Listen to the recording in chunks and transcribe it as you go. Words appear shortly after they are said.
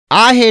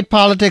I Hate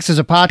Politics is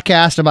a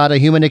podcast about a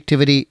human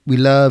activity we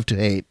love to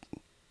hate.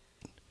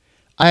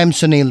 I am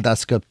Sunil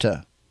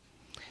Dasgupta.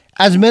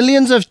 As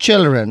millions of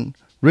children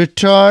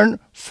return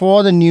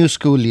for the new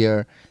school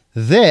year,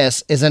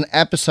 this is an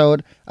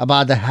episode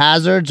about the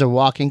hazards of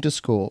walking to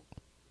school.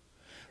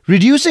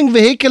 Reducing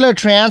vehicular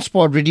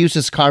transport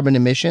reduces carbon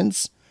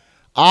emissions,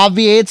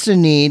 obviates the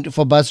need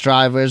for bus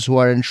drivers who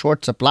are in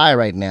short supply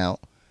right now,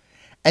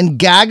 and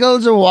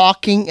gaggles of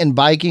walking and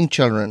biking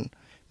children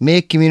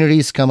make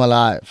communities come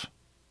alive.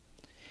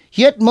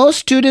 Yet most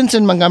students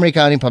in Montgomery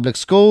County Public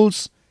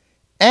Schools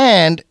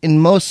and in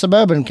most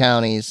suburban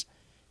counties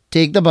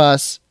take the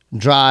bus,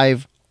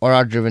 drive, or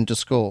are driven to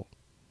school.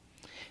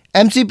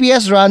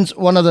 MCPS runs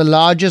one of the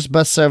largest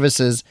bus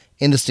services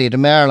in the state of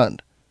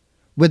Maryland,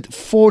 with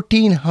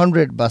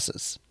 1,400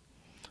 buses,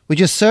 which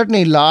is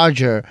certainly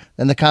larger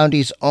than the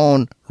county's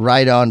own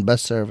ride-on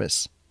bus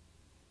service.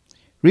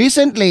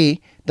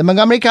 Recently, the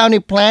Montgomery County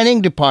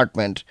Planning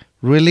Department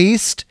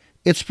released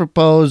its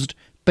proposed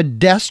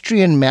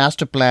pedestrian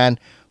master plan,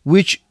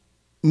 which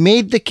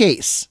made the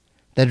case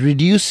that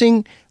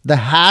reducing the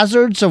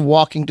hazards of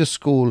walking to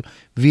school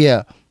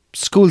via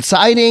school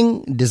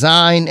siting,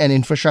 design, and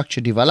infrastructure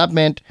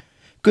development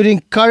could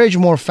encourage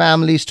more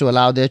families to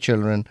allow their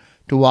children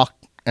to walk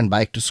and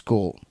bike to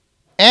school,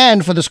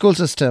 and for the school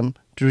system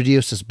to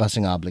reduce its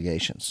busing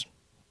obligations.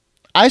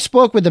 I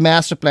spoke with the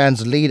master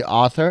plan's lead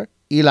author,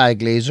 Eli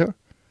Glazer,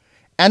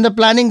 and the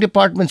planning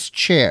department's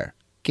chair,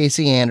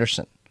 Casey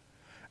Anderson,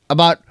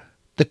 about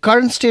the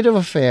current state of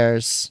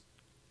affairs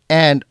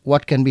and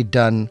what can be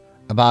done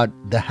about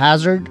the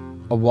hazard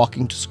of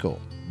walking to school.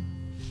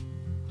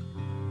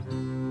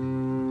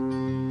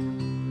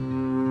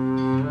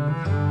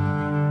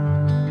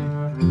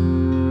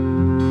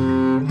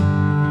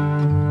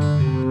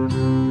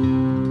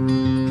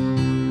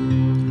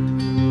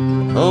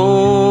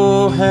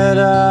 Oh, had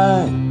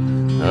I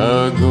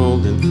a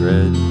golden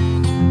thread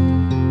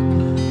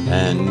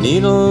and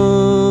needle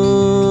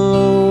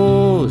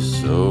oh,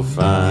 so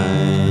fine,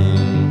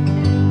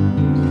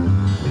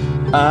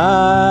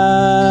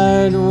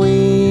 I'd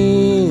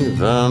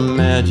weave a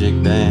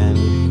magic band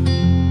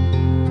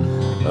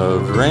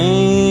of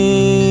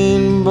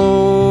rainbow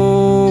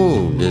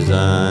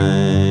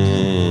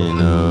design,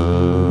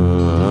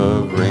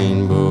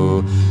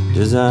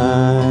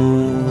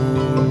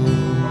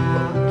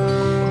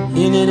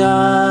 In it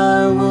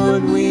I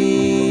would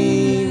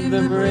weave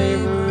the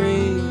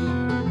bravery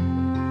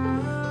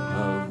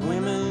of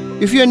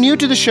women. If you're new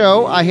to the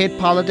show, I Hate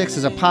Politics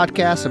is a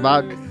podcast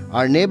about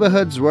our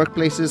neighborhoods,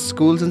 workplaces,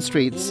 schools, and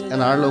streets,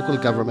 and our local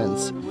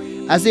governments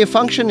as they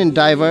function in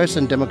diverse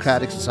and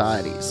democratic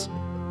societies.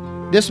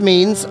 This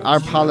means our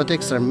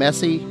politics are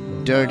messy,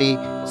 dirty,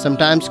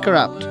 sometimes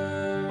corrupt,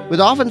 with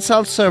often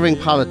self-serving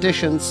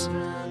politicians.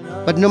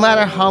 But no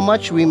matter how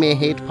much we may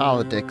hate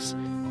politics,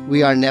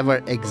 we are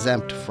never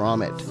exempt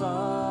from it,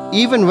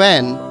 even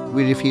when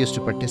we refuse to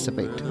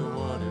participate.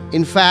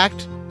 In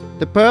fact,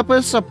 the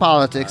purpose of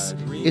politics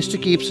is to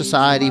keep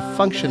society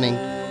functioning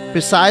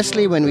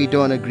precisely when we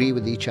don't agree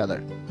with each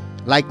other,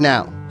 like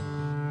now.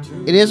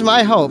 It is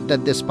my hope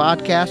that this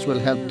podcast will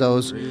help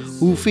those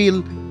who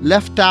feel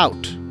left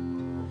out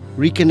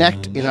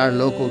reconnect in our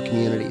local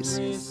communities.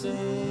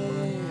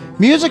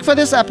 Music for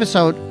this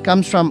episode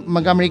comes from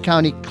Montgomery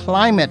County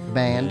climate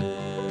band,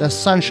 the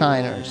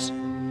Sunshiners.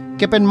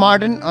 Kippen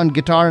Martin on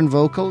guitar and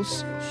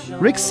vocals,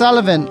 Rick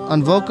Sullivan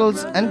on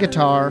vocals and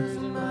guitar,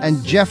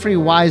 and Jeffrey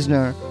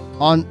Weisner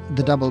on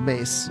the double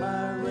bass.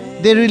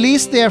 They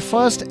released their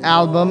first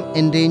album,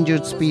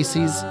 Endangered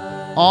Species,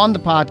 on the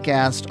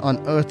podcast on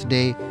Earth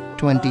Day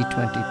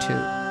 2022.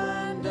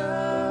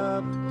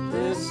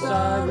 This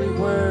sorry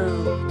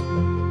world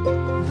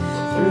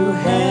through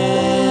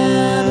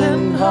hand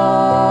and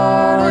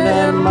heart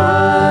and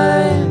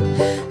mind,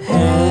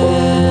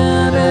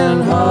 hand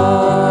and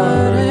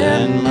heart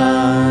and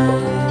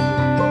mind.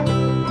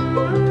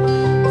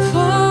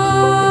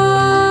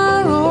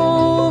 Far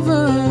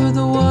over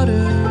the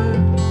water,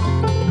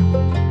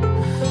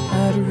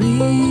 I'd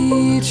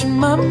reach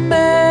my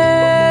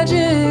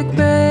magic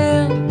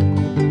band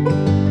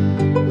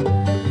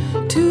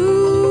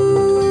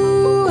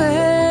to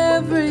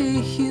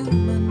every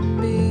human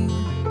being,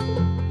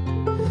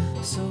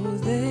 so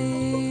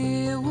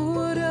they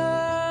would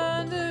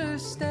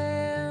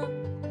understand,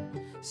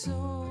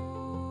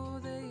 so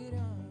they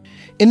don't.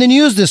 In the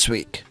news this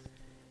week,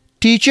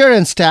 teacher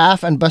and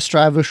staff and bus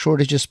driver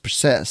shortages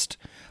persist,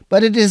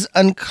 but it is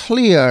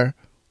unclear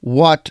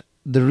what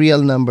the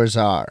real numbers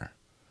are.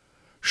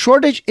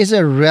 Shortage is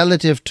a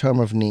relative term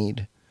of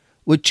need,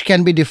 which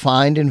can be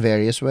defined in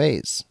various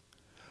ways.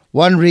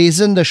 One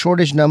reason the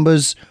shortage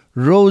numbers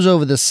rose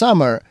over the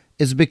summer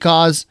is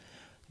because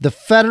the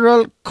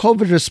federal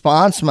COVID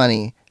response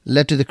money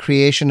led to the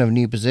creation of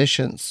new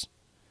positions.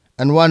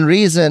 And one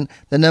reason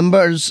the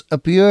numbers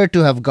appear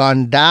to have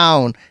gone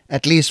down,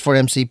 at least for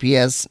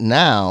MCPS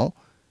now,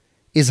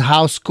 is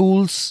how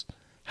schools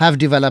have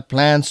developed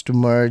plans to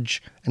merge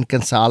and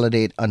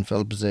consolidate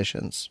unfilled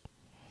positions.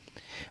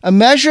 A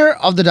measure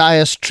of the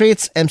dire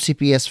straits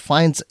MCPS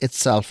finds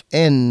itself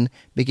in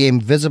became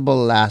visible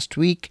last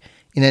week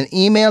in an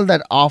email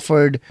that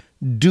offered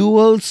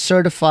dual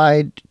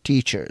certified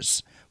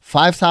teachers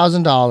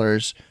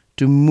 $5,000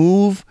 to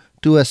move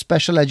to a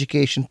special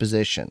education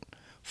position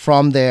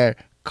from their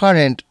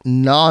current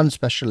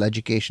non-special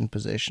education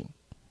position.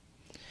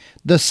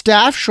 The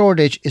staff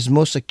shortage is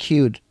most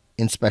acute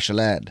in special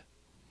ed.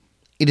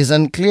 It is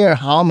unclear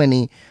how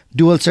many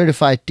dual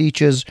certified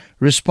teachers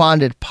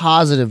responded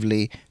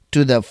positively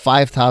to the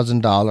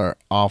 $5,000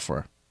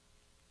 offer.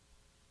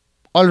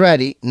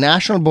 Already,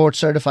 National Board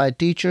certified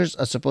teachers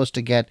are supposed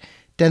to get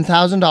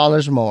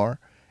 $10,000 more,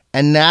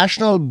 and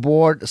National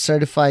Board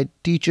certified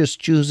teachers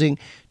choosing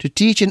to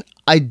teach in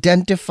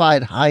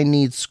identified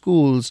high-need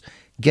schools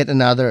get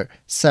another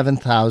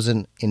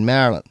 $7,000 in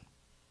Maryland.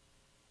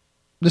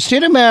 The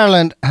state of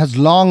Maryland has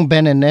long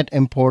been a net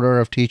importer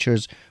of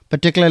teachers,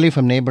 particularly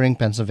from neighboring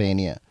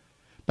Pennsylvania.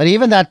 But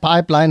even that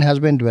pipeline has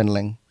been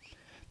dwindling.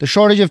 The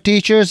shortage of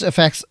teachers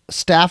affects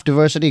staff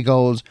diversity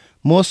goals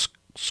most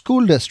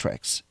school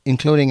districts,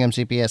 including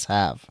MCPS,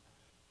 have.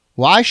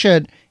 Why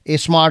should a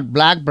smart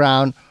black,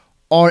 brown,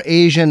 or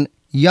Asian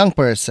young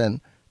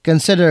person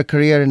consider a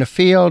career in a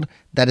field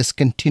that is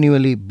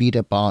continually beat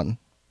upon?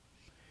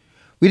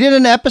 We did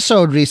an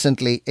episode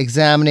recently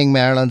examining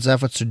Maryland's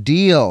efforts to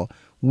deal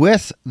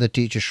with the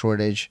teacher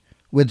shortage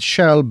with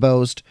Cheryl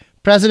Boast,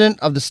 president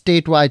of the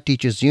statewide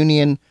teachers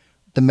union,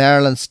 the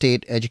Maryland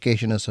State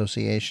Education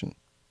Association.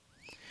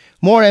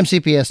 More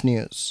MCPS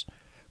news.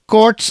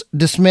 Courts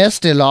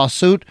dismissed a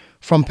lawsuit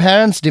from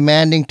parents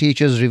demanding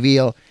teachers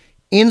reveal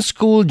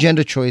in-school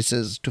gender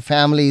choices to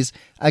families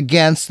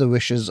against the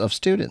wishes of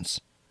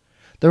students.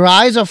 The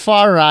rise of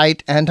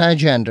far-right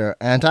anti-gender,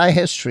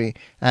 anti-history,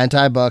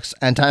 anti-books,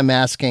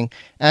 anti-masking,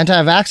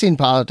 anti-vaccine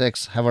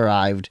politics have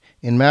arrived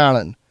in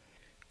Maryland.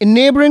 In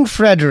neighboring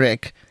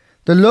Frederick,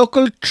 the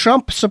local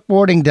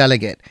Trump-supporting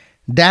delegate,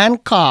 Dan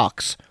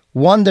Cox,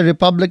 won the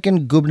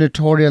Republican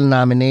gubernatorial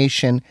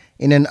nomination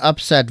in an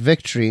upset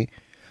victory,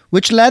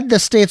 which led the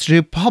state's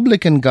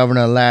Republican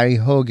governor, Larry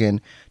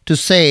Hogan, to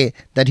say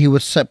that he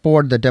would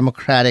support the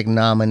Democratic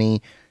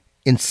nominee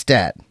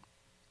instead.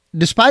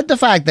 Despite the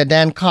fact that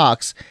Dan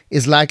Cox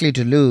is likely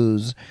to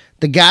lose,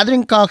 the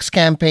Gathering Cox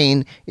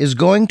campaign is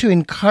going to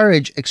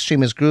encourage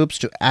extremist groups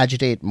to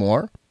agitate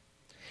more.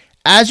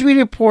 As we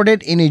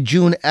reported in a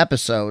June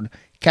episode,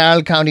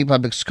 Carroll County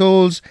Public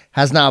Schools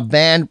has now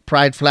banned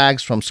pride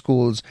flags from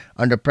schools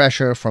under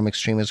pressure from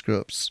extremist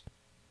groups.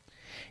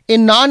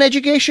 In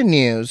non-education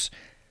news,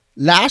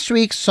 last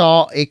week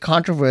saw a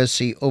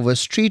controversy over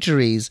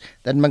streeteries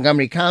that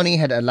Montgomery County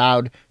had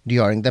allowed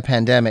during the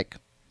pandemic.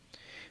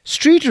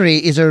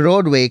 Streetery is a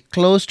roadway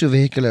close to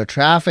vehicular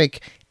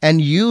traffic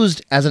and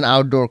used as an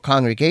outdoor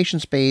congregation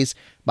space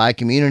by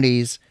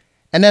communities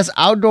and as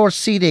outdoor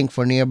seating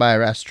for nearby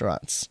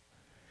restaurants.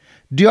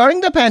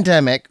 During the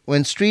pandemic,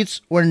 when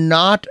streets were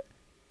not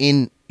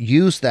in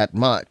use that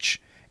much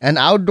and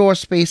outdoor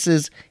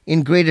spaces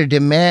in greater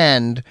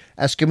demand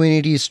as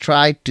communities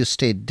tried to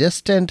stay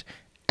distant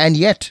and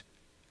yet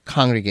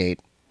congregate,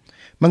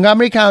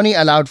 Montgomery County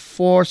allowed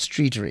 4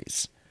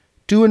 streeteries,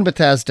 2 in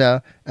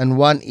Bethesda and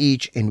 1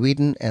 each in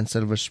Wheaton and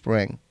Silver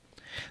Spring.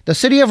 The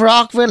city of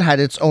Rockville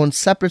had its own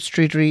separate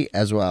streetery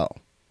as well.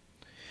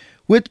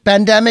 With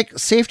pandemic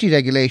safety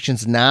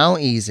regulations now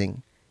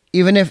easing,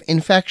 even if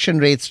infection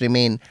rates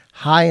remain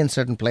high in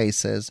certain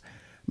places,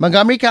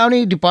 Montgomery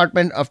County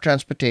Department of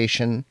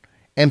Transportation,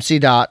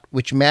 MCDOT,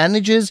 which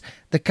manages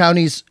the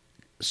county's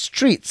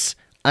streets,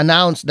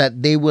 announced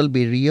that they will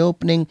be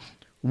reopening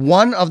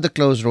one of the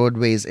closed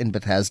roadways in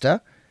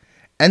Bethesda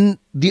and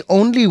the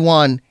only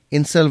one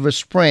in Silver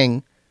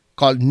Spring,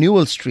 called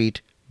Newell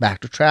Street,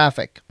 back to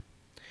traffic.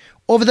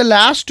 Over the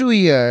last 2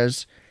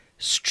 years,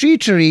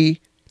 streetery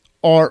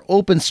or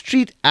open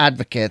street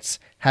advocates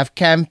have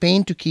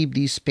campaigned to keep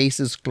these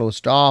spaces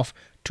closed off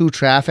to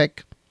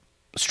traffic.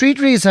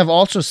 Streeteries have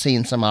also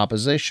seen some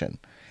opposition,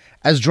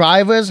 as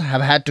drivers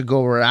have had to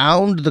go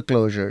around the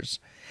closures.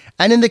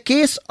 And in the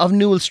case of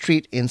Newell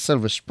Street in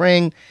Silver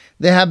Spring,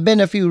 there have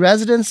been a few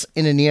residents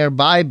in a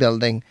nearby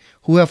building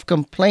who have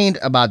complained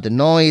about the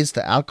noise,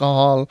 the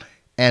alcohol,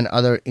 and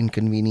other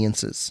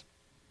inconveniences.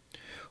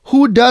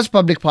 Who does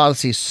public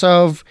policy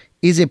serve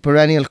is a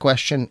perennial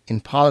question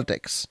in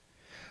politics.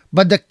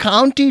 But the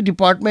County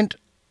Department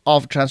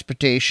of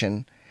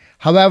Transportation,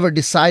 however,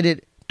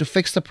 decided to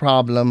fix the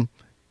problem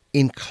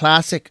in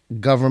classic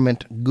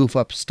government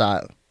goof-up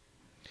style.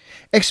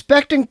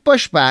 Expecting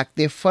pushback,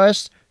 they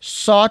first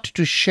sought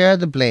to share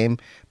the blame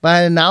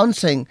by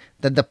announcing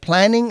that the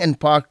Planning and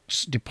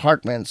Parks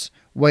departments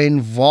were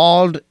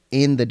involved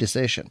in the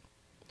decision.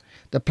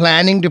 The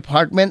Planning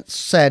Department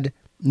said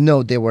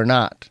no, they were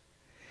not.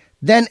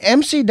 Then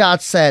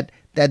MCDOT said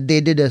that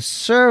they did a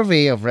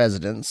survey of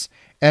residents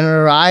and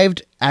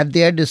arrived at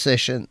their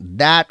decision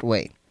that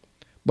way,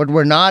 but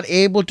were not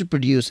able to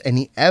produce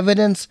any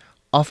evidence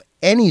of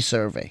any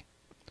survey.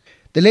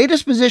 The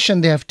latest position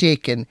they have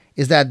taken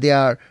is that they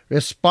are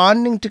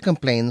responding to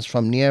complaints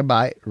from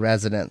nearby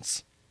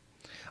residents.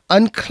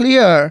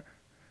 Unclear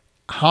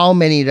how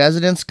many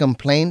residents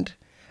complained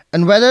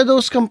and whether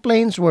those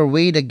complaints were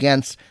weighed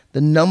against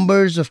the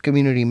numbers of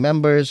community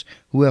members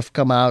who have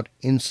come out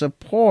in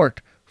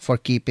support for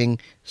keeping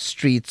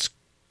streets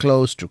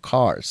closed to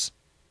cars.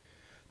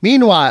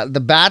 Meanwhile,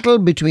 the battle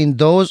between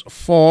those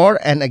for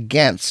and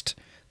against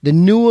the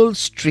Newell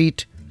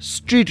Street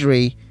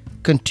streetery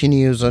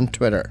continues on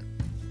Twitter.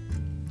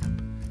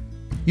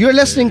 You're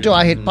listening to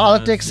I Hate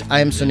Politics. I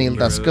am Sunil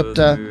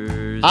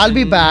Dasgupta. I'll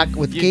be back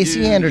with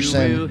Casey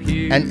Anderson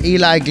and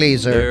Eli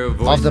Glazer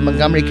of the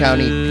Montgomery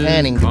County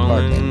Planning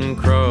Department.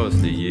 Across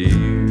the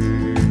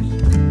years,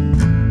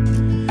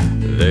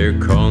 they're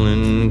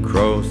calling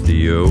across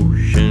the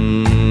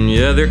ocean.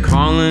 Yeah, they're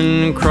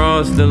calling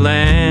across the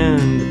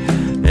land,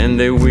 and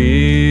they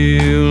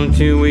will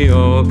till we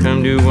all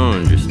come to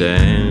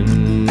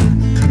understand.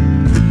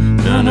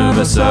 None of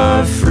us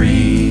are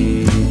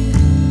free.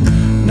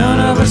 None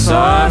of us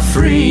are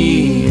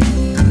free.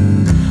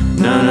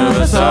 None of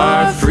us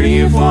are free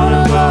if one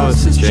of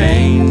us is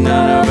chained.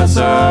 None of us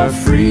are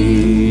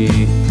free.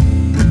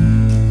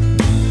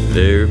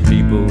 There are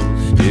people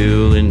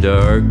still in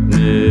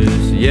darkness.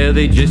 Yeah,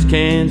 they just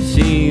can't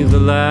see the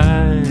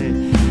light.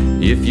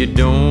 If you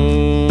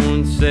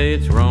don't say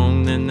it's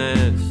wrong, then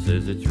that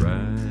says it's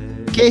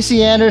right.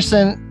 Casey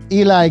Anderson,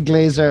 Eli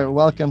Glazer,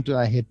 welcome to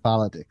I Hate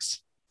Politics.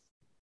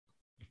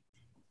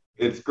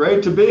 It's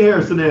great to be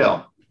here,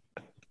 Sunil.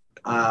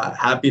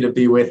 Happy to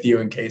be with you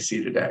and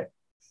Casey today.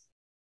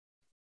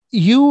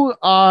 You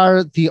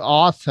are the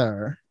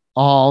author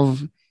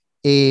of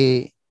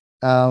a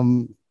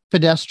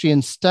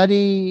pedestrian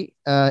study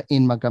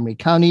in Montgomery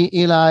County,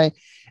 Eli,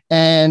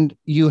 and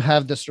you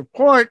have this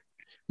report.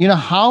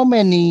 How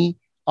many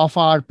of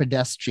our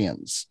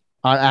pedestrians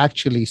are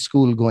actually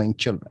school-going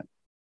children?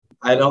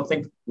 I don't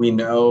think we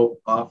know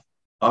off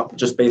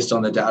just based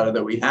on the data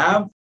that we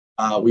have.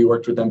 We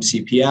worked with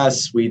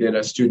MCPS. We did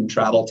a student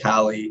travel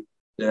tally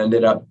that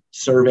ended up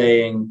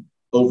surveying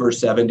over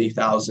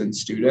 70,000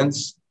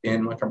 students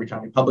in Montgomery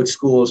County Public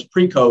Schools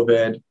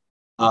pre-COVID,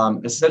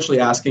 essentially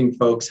asking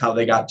folks how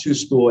they got to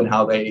school and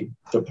how they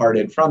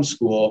departed from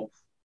school.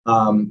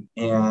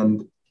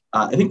 And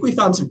I think we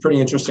found some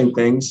pretty interesting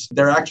things.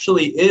 There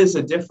actually is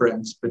a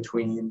difference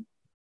between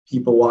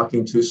people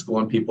walking to school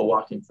and people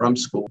walking from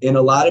school. In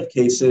a lot of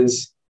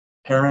cases,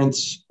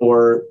 parents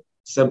or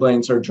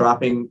siblings are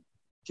dropping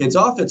kids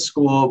off at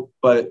school,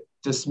 but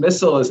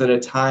dismissal is at a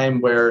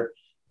time where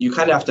you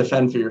kind of have to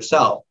fend for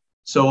yourself.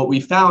 So what we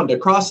found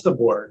across the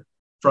board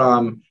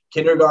from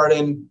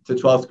kindergarten to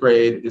 12th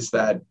grade is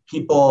that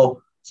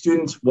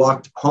students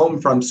walked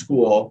home from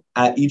school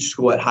at each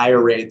school at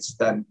higher rates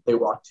than they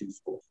walked to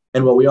school.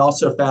 And what we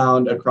also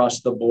found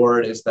across the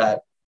board is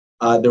that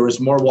there was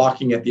more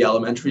walking at the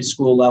elementary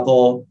school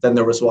level than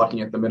there was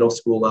walking at the middle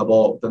school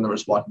level, than there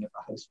was walking at the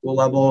high school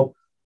level.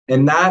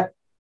 And that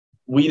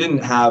we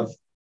didn't have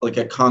like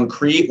a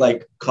concrete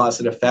cause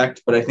and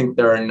effect, but I think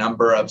there are a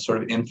number of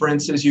sort of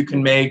inferences you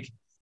can make.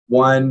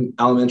 One,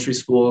 elementary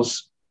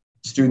schools,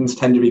 students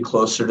tend to be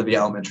closer to the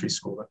elementary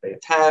school that they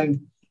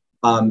attend.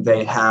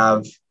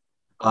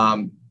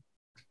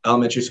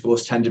 Elementary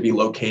schools tend to be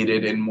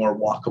located in more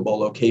walkable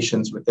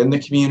locations within the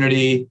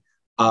community.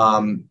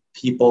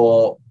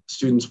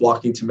 Students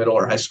walking to middle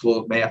or high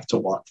school may have to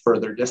walk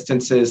further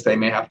distances. They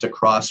may have to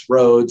cross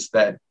roads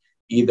that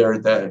either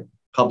the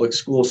public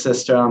school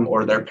system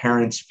or their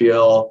parents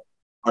feel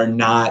are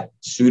not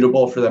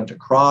suitable for them to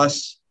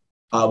cross,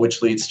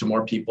 which leads to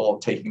more people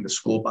taking the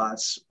school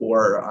bus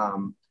or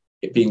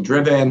it being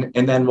driven.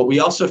 And then what we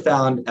also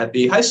found at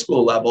the high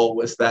school level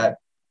was that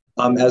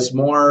as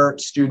more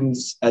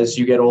students, as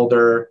you get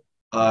older,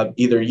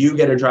 either you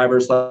get a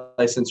driver's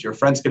license, your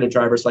friends get a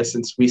driver's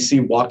license, we see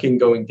walking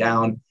going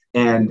down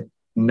and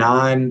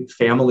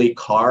non-family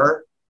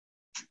car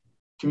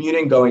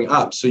commuting going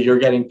up. So you're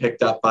getting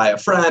picked up by a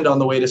friend on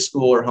the way to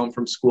school or home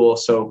from school.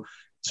 So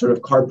sort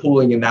of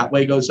carpooling in that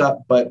way goes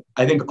up. But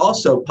I think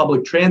also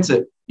public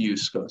transit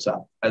use goes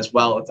up as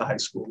well at the high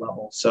school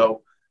level.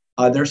 So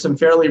there's some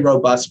fairly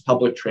robust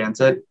public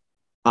transit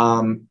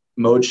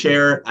mode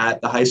share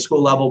at the high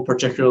school level,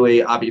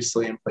 particularly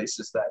obviously in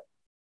places that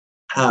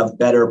have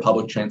better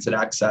public transit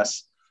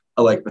access,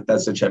 like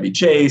Bethesda Chevy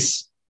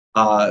Chase,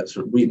 sort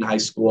of Wheaton High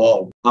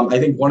School. I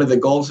think one of the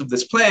goals of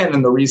this plan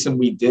and the reason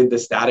we did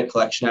this data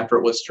collection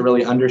effort was to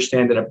really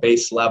understand at a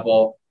base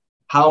level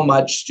how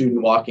much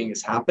student walking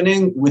is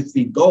happening, with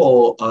the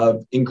goal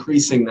of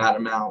increasing that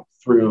amount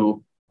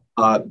through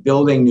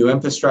building new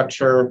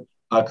infrastructure,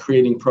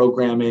 creating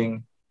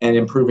programming, and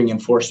improving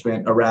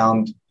enforcement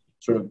around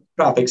sort of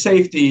traffic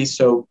safety,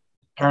 so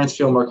parents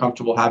feel more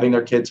comfortable having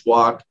their kids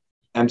walk.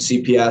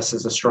 MCPS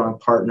is a strong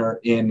partner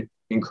in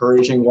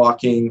encouraging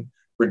walking,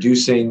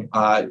 reducing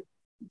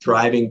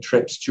driving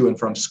trips to and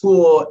from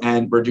school,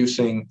 and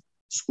reducing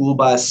school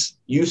bus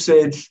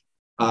usage.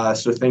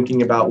 So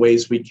thinking about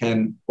ways we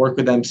can work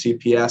with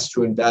MCPS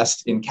to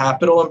invest in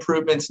capital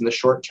improvements in the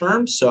short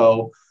term.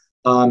 So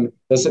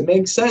does it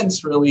make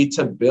sense really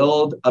to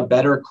build a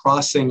better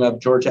crossing of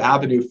Georgia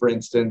Avenue, for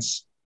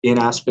instance, in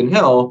Aspen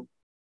Hill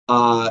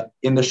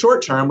in the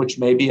short term, which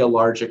may be a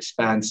large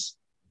expense,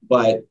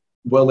 but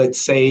will it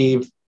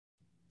save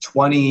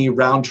 20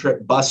 round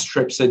trip bus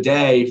trips a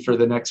day for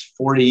the next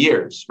 40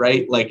 years,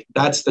 right? Like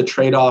that's the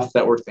trade-off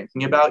that we're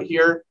thinking about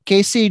here.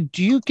 Casey,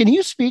 can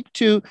you speak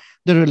to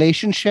the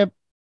relationship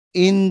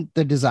in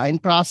the design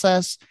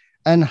process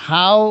and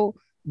how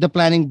the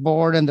planning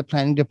board and the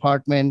planning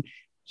department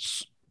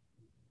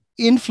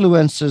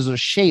influences or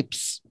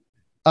shapes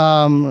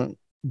the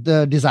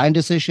design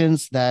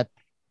decisions that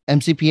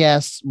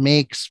MCPS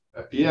makes?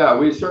 Yeah,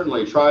 we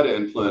certainly try to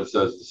influence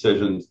those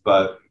decisions,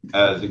 but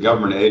as a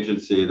government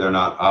agency, they're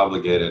not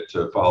obligated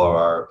to follow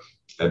our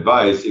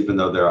advice, even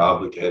though they're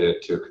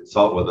obligated to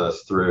consult with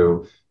us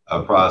through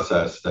a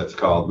process that's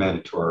called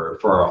mandatory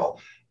referral,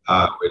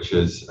 which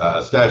is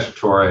a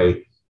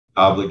statutory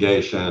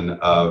obligation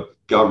of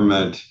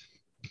government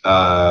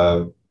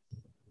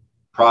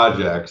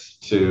projects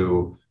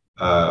to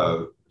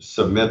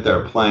submit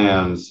their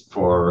plans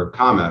for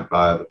comment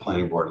by the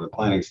planning board and the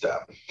planning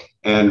staff.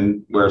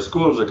 And where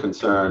schools are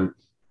concerned,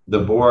 the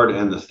board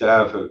and the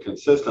staff have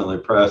consistently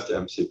pressed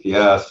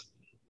MCPS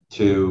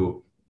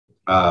to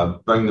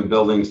bring the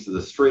buildings to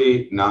the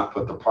street, not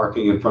put the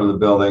parking in front of the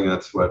building.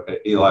 That's what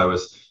Eli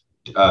was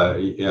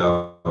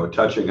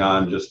touching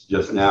on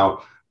just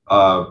now.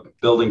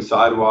 Building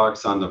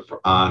sidewalks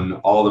on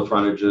all the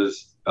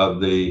frontages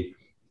of the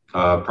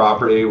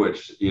property,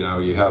 which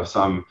you have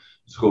some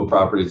school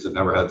properties that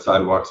never had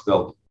sidewalks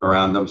built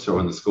around them. So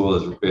when the school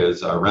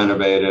is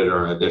renovated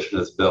or an addition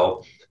is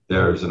built,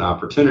 there's an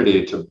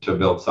opportunity to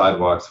build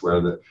sidewalks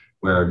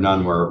where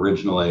none were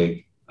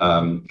originally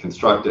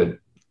constructed.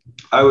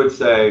 I would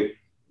say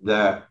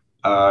that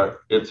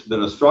it's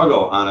been a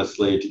struggle,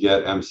 honestly, to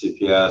get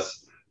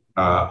MCPS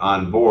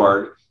on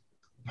board.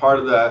 Part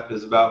of that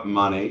is about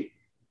money,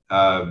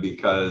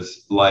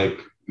 because like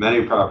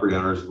many property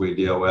owners we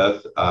deal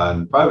with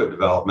in private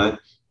development,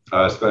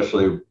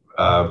 especially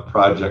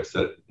projects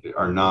that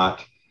are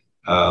not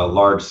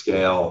large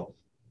scale,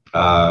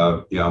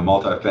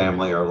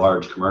 multifamily or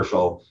large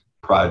commercial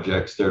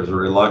projects, there's a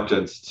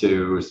reluctance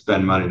to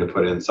spend money to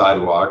put in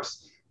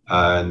sidewalks.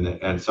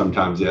 And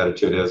sometimes the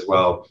attitude is,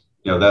 well,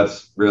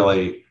 that's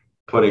really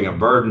putting a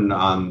burden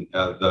on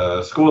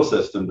the school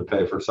system to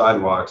pay for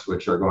sidewalks,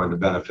 which are going to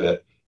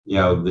benefit,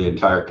 the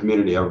entire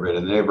community, everybody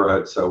in the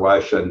neighborhood. So why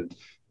shouldn't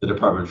the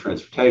Department of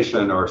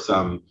Transportation or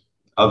some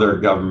other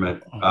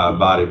government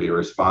body be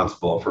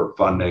responsible for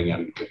funding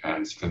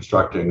and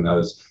constructing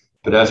those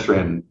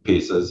pedestrian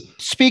pieces?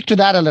 Speak to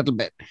that a little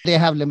bit. They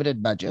have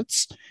limited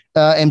budgets,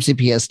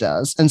 MCPS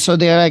does, and so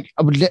they're like,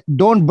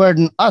 don't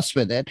burden us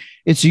with it.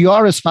 It's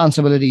your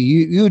responsibility.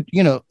 You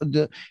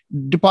the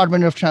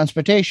Department of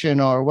Transportation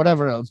or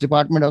whatever else,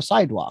 Department of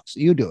Sidewalks,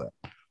 you do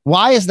it.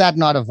 Why is that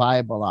not a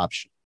viable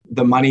option?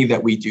 The money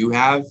that we do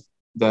have,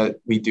 that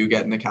we do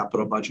get in the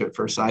capital budget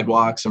for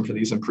sidewalks and for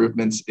these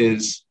improvements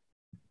is,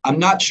 I'm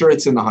not sure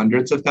it's in the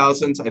hundreds of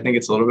thousands. I think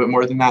it's a little bit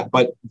more than that,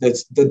 but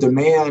the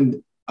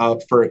demand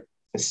for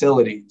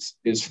facilities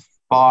is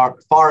far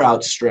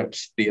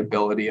outstrips the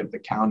ability of the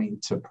county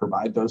to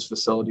provide those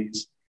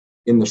facilities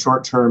in the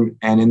short term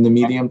and in the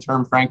medium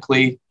term,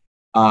 frankly.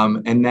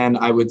 And then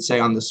I would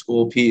say on the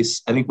school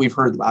piece, I think we've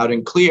heard loud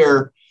and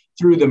clear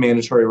through the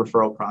mandatory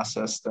referral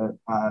process that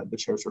the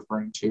chair's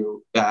referring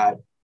to, that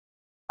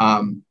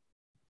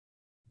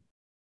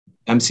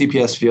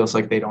MCPS feels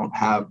like they don't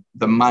have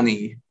the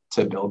money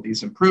to build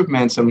these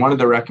improvements. And one of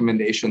the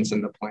recommendations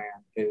in the plan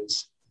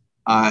is,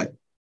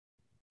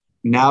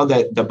 now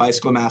that the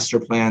bicycle master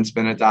plan's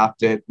been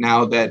adopted,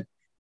 now that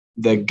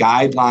the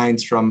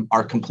guidelines from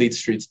our Complete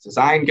Streets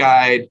Design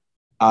Guide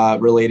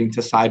relating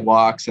to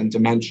sidewalks and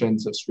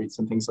dimensions of streets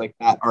and things like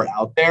that are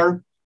out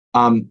there,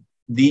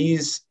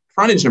 these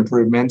frontage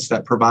improvements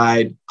that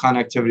provide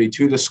connectivity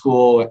to the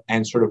school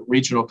and sort of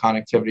regional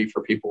connectivity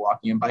for people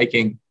walking and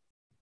biking,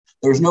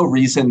 there's no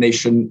reason they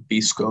shouldn't be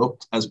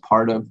scoped as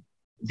part of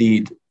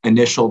the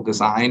initial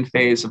design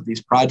phase of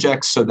these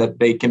projects so that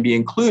they can be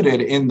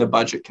included in the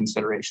budget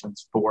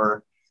considerations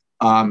for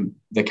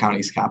the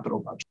county's capital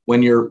budget.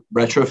 When you're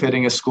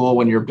retrofitting a school,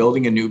 when you're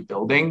building a new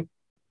building,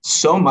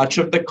 so much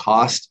of the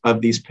cost of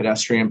these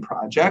pedestrian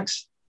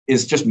projects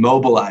is just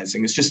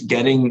mobilizing. It's just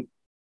getting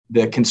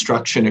the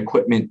construction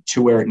equipment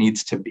to where it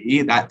needs to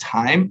be that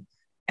time.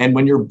 And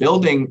when you're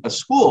building a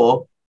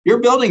school, you're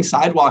building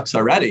sidewalks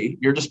already.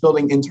 You're just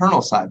building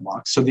internal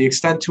sidewalks. So the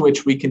extent to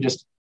which we can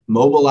just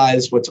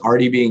mobilize what's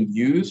already being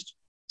used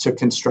to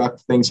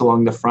construct things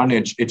along the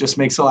frontage, it just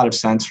makes a lot of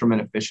sense from an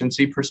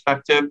efficiency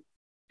perspective.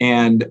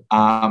 And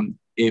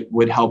it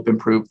would help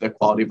improve the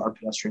quality of our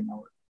pedestrian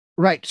network.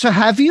 Right. So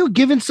have you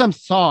given some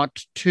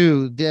thought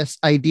to this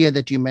idea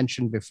that you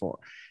mentioned before,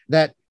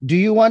 that do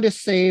you want to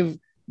save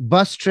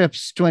bus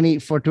trips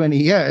for 20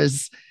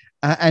 years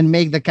and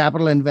make the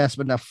capital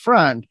investment up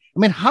front? I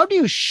mean, how do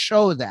you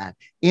show that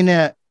in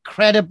a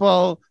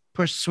credible,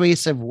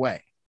 persuasive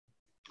way?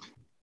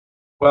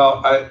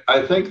 Well,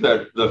 I think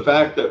that the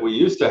fact that we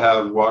used to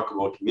have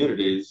walkable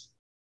communities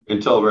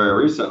until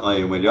very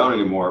recently, and we don't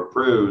anymore,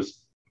 proves,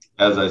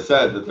 as I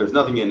said, that there's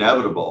nothing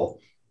inevitable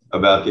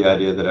about the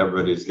idea that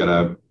everybody's going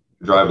to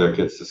drive their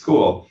kids to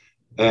school.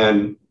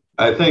 And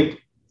I think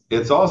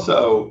it's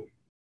also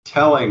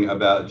telling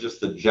about just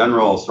the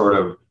general sort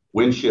of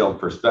windshield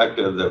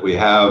perspective that we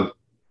have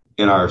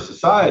in our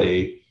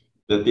society,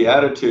 that the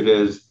attitude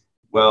is,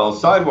 well,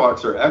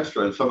 sidewalks are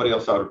extra and somebody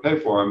else ought to pay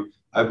for them.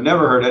 I've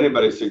never heard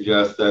anybody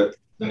suggest that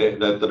the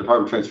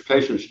Department of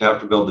Transportation should have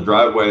to build the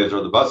driveways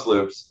or the bus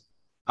loops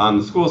on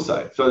the school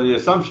site. So the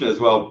assumption is,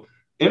 well,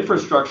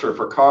 infrastructure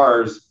for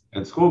cars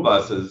and school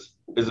buses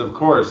is, of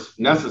course,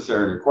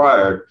 necessary and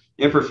required.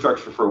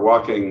 Infrastructure for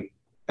walking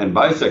and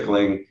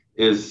bicycling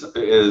is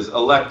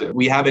elective.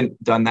 We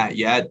haven't done that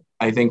yet.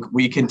 I think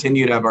we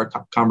continue to have our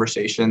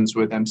conversations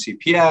with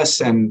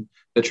MCPS and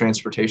the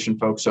transportation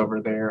folks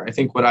over there. I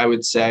think what I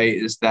would say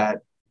is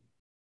that,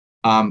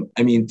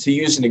 to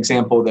use an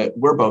example that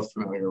we're both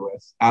familiar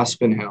with,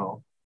 Aspen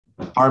Hill,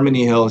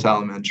 Harmony Hills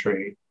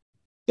Elementary,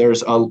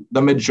 the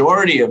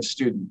majority of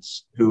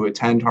students who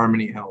attend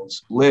Harmony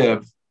Hills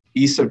live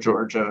east of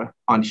Georgia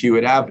on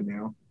Hewitt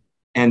Avenue,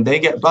 and they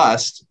get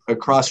bused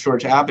across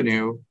Georgia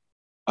Avenue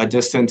a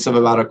distance of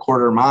about a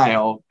quarter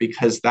mile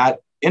because that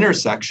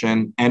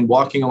intersection and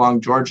walking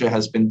along Georgia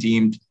has been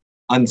deemed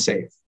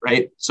unsafe,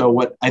 right? So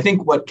what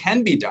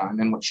can be done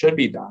and what should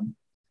be done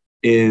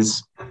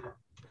is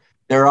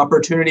there are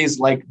opportunities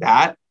like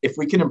that. If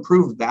we can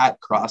improve that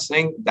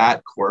crossing,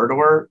 that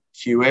corridor,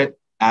 Hewitt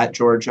at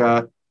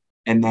Georgia,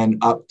 and then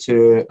up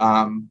to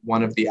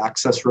one of the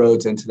access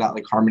roads into that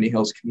like Harmony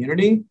Hills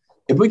community,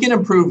 if we can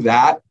improve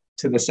that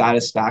to the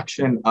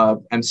satisfaction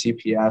of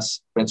MCPS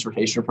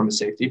transportation from a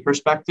safety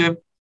perspective,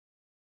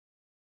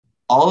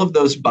 all of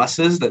those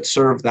buses that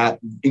serve that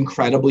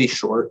incredibly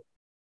short,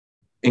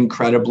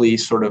 incredibly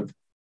sort of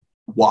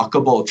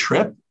walkable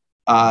trip,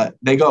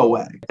 they go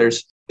away.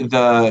 There's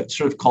the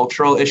sort of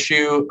cultural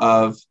issue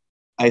of,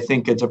 I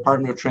think, a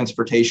Department of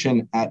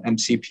Transportation at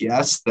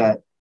MCPS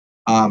that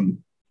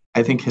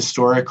I think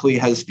historically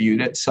has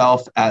viewed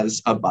itself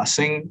as a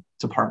busing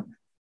department.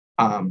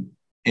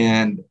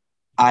 And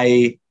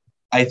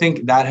I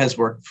think that has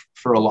worked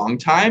for a long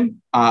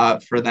time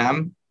for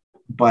them.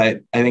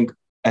 But I think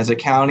as a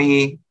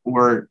county,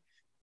 we're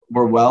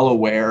well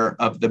aware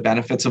of the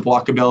benefits of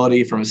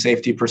walkability from a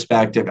safety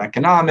perspective,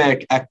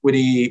 economic,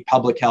 equity,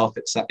 public health,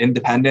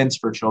 independence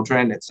for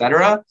children, et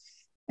cetera.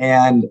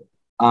 And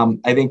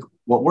I think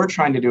what we're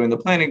trying to do in the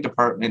planning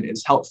department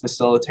is help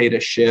facilitate a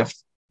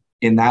shift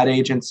in that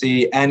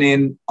agency and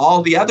in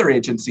all the other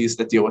agencies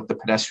that deal with the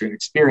pedestrian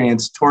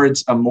experience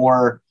towards a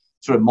more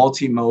sort of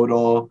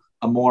multimodal,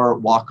 a more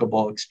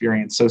walkable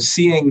experience. So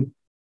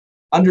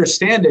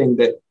understanding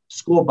that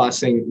school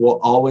busing will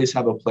always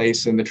have a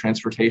place in the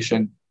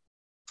transportation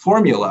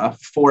formula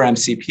for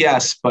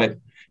MCPS, but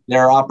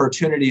there are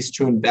opportunities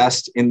to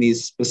invest in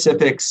these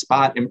specific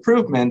spot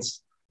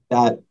improvements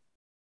that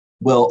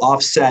will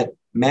offset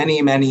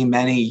many, many,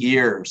 many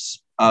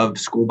years of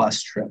school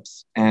bus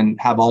trips and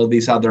have all of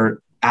these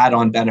other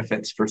add-on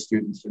benefits for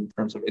students in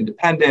terms of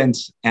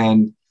independence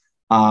and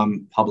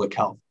public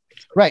health.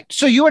 Right.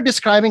 So you are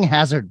describing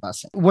hazard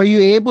busing. Were you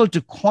able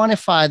to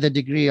quantify the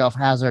degree of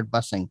hazard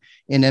busing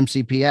in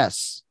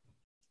MCPS?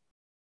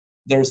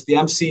 There's the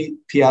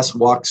MCPS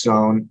walk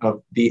zone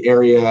of the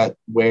area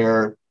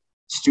where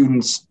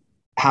students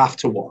have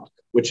to walk,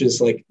 which is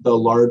like the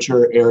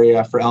larger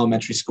area for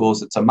elementary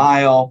schools. It's a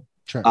mile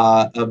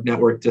of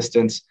network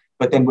distance.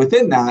 But then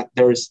within that,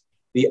 there's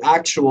the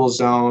actual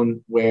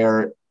zone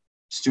where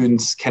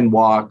students can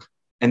walk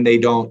and they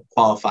don't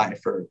qualify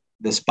for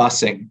this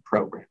busing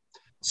program.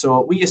 So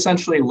what we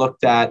essentially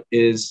looked at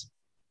is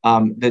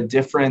the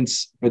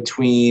difference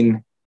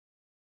between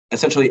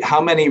essentially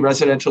how many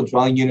residential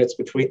dwelling units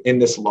in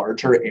this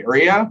larger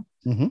area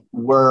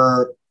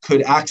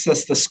could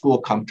access the school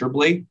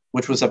comfortably,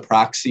 which was a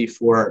proxy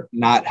for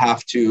not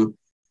have to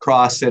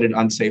cross at an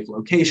unsafe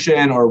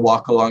location or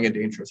walk along a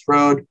dangerous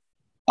road,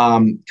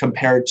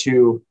 compared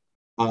to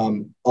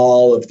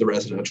all of the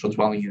residential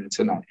dwelling units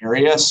in that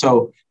area.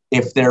 So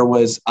if there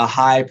was a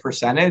high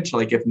percentage,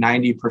 like if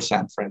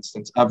 90%, for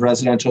instance, of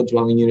residential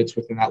dwelling units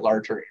within that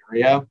larger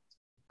area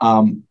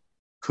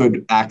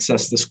could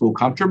access the school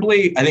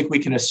comfortably, I think we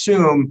can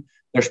assume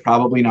there's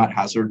probably not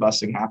hazard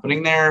busing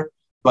happening there.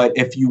 But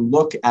if you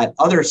look at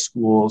other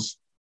schools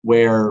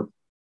where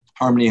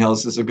Harmony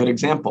Hills is a good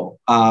example,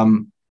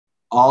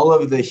 all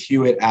of the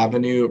Hewitt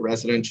Avenue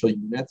residential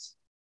units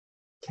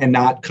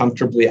cannot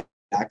comfortably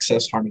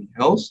access Harmony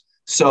Hills.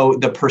 So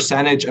the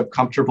percentage of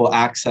comfortable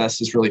access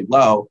is really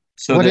low.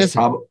 So what there's is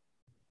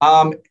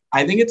it?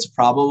 I think it's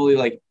probably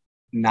like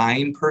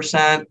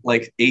 9%,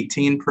 like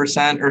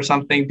 18% or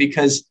something,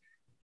 because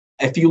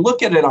if you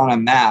look at it on a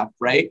map,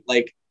 right,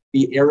 like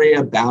the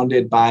area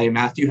bounded by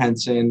Matthew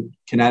Henson,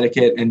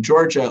 Connecticut, and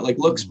Georgia, like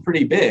looks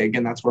pretty big,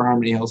 and that's where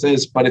Harmony Hills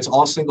is, but it's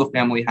all single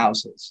family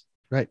houses.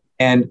 Right.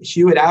 And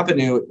Hewitt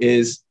Avenue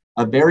is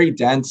a very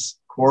dense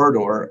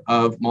corridor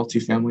of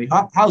multifamily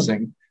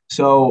housing.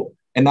 So,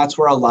 and that's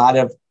where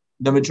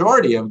the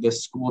majority of the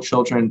school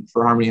children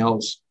for Harmony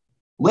Hills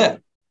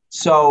live.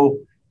 So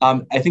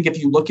I think if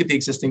you look at the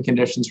existing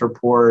conditions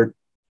report,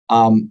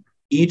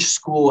 each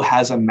school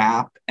has a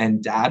map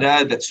and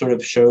data that sort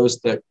of shows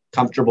the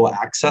comfortable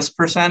access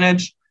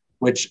percentage.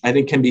 which I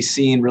think can be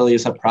seen really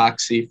as a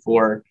proxy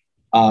for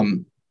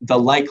the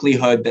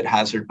likelihood that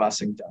hazard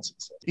busing does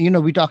exist.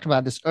 We talked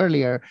about this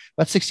earlier,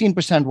 but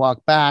 16%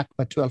 walk back,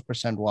 but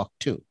 12% walk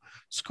to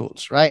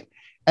schools, right?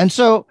 And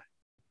so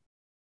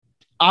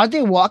are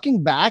they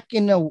walking back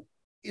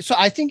so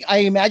I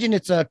imagine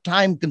it's a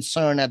time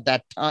concern at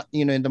that time,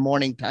 in the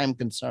morning time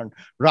concern,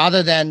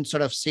 rather than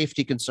sort of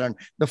safety concern.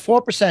 The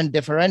 4%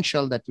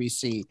 differential that we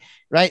see,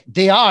 right?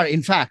 They are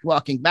in fact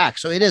walking back.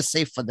 So it is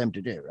safe for them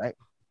to do, right?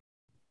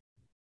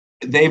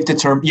 They've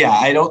determined,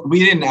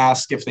 we didn't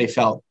ask if they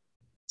felt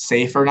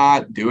safe or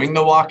not doing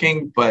the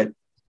walking, but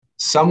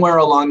somewhere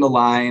along the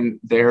line,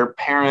 their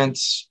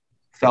parents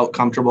felt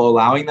comfortable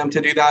allowing them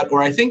to do that.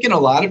 Or I think in a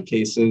lot of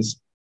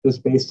cases,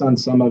 just based on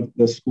some of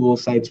the school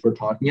sites we're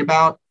talking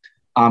about,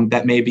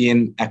 that may be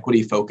in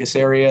equity focus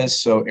areas.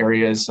 So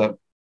areas of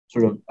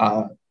sort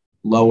of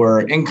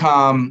lower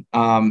income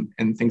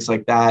and things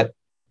like that.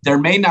 There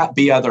may not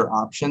be other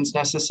options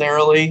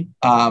necessarily.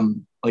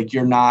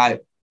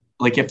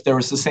 Like if there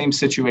was the same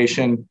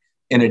situation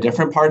in a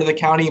different part of the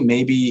county,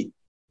 maybe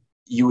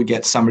you would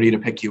get somebody to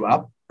pick you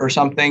up or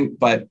something.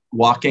 But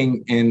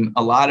walking in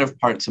a lot of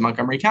parts of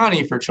Montgomery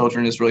County for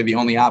children is really the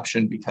only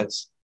option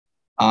because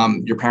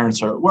your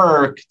parents are at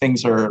work,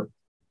 things are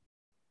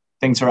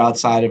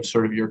outside of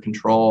sort of your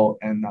control,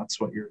 and that's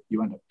what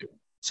you end up doing.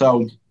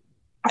 So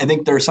I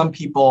think there are some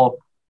people,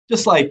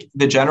 just like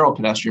the general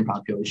pedestrian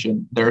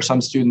population, there are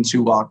some students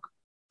who walk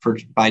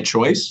by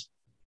choice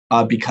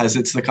because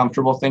it's the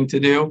comfortable thing to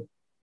do.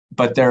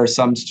 But there are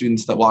some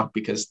students that walk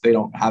because they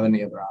don't have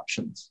any other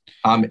options.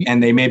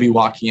 And they may be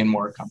walking in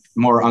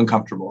more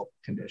uncomfortable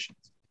conditions.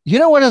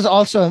 What is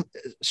also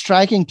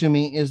striking to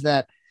me is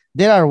that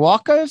there are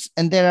walkers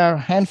and there are a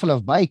handful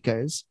of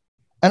bikers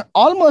and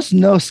almost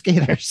no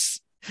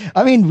skaters.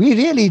 I mean, we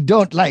really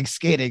don't like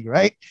skating,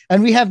 right?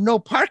 And we have no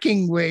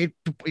parking way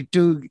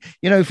to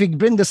if we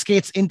bring the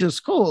skates into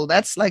school,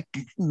 that's like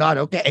not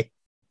okay.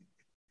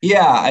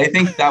 Yeah, I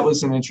think that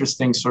was an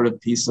interesting sort of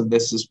piece of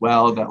this as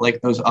well, that like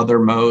those other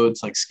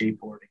modes like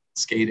skateboarding,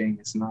 skating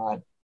is not.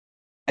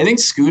 I think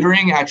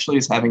scootering actually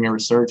is having a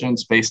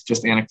resurgence based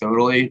just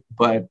anecdotally,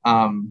 but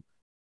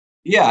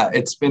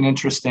it's been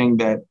interesting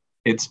that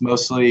it's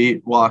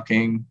mostly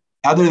walking,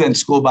 other than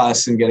school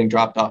bus and getting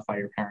dropped off by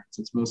your parents.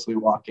 It's mostly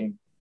walking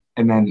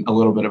and then a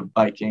little bit of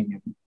biking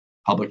and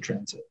public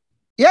transit.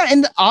 Yeah,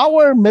 in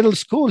our middle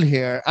school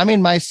here, I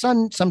mean, my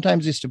son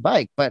sometimes used to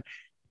bike, but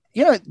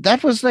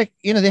that was like,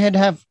 they had to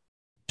have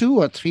 2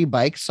 or 3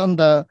 bikes on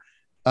the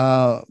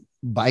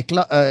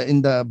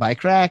in the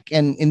bike rack,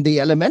 and in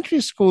the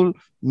elementary school,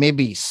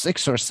 maybe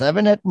 6 or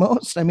 7 at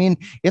most. I mean,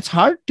 it's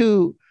hard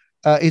to.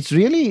 It's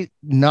really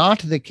not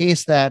the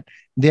case that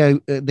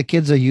the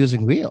kids are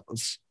using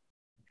wheels.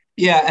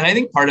 Yeah, and I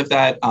think part of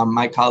that,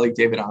 my colleague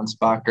David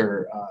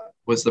Ansbacher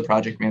was the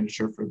project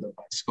manager for the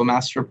Bicycle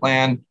Master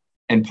Plan,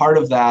 and part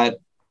of that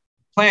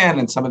plan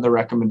and some of the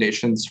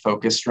recommendations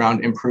focused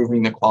around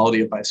improving the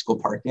quality of bicycle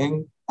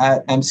parking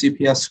at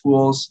MCPS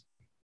schools.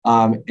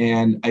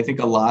 And I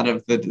think a lot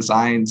of the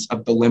designs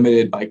of the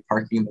limited bike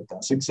parking that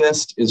does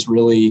exist is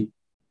really,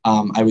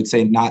 I would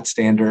say, not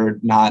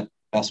standard, not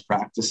best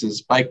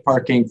practices bike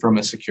parking from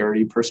a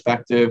security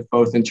perspective,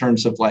 both in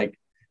terms of like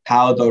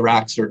how the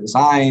racks are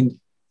designed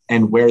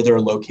and where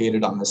they're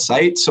located on the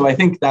site. So I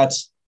think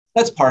that's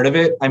part of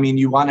it. I mean,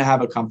 you want to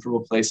have a comfortable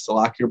place to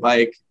lock your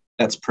bike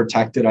that's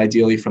protected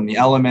ideally from the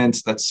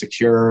elements, that's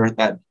secure,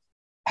 that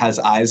has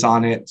eyes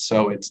on it.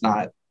 So it's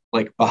not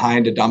like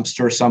behind a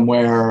dumpster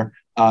somewhere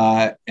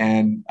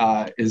and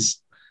is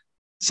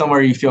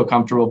somewhere you feel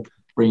comfortable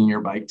bringing your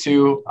bike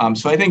to.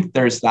 So I think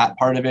there's that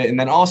part of it. And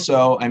then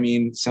also, I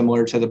mean,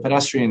 similar to the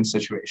pedestrian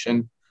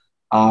situation,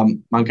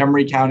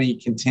 Montgomery County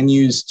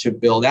continues to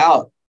build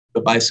out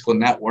the bicycle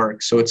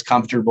network. So it's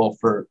comfortable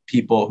for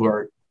people who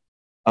are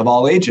of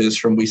all ages,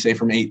 from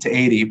 8 to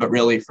 80, but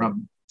really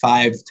from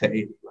 5 to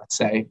 80, let's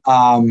say.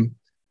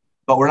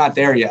 But we're not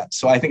there yet.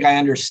 So I think I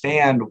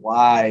understand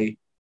why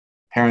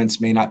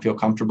parents may not feel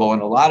comfortable in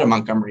a lot of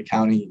Montgomery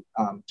County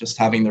just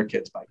having their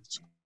kids bike to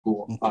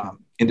school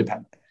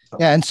independently. So.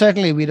 Yeah, and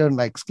certainly we don't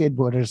like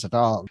skateboarders at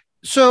all.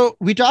 So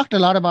we talked a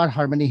lot about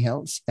Harmony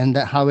Hills and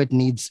how it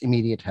needs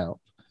immediate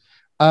help.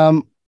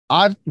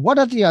 What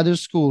are the other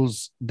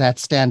schools that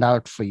stand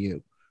out for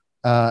you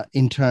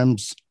in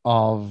terms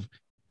of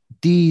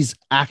these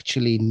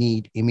actually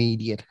need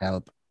immediate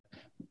help?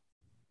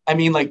 I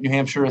mean, like New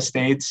Hampshire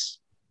Estates,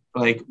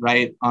 like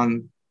right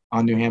on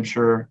New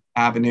Hampshire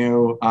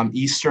Avenue,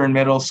 Eastern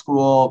Middle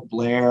School,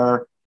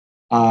 Blair,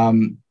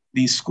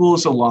 these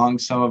schools along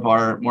some of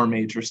our more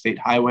major state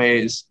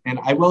highways. And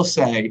I will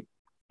say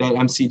that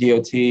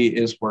MCDOT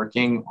is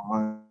working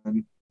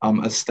on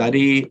a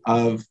study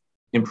of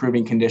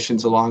improving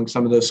conditions along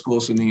some of those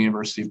schools in the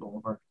University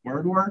Boulevard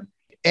corridor.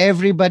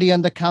 Everybody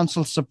on the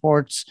council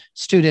supports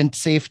student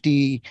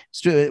safety,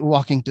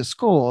 walking to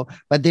school,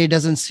 but there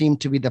doesn't seem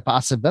to be the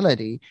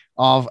possibility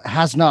of,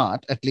 has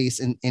not, at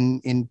least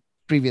in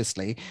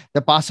previously,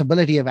 the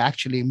possibility of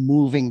actually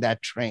moving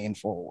that train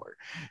forward.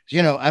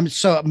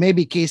 So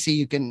maybe Casey,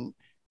 you can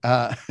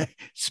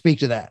speak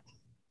to that.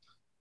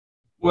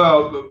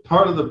 Well,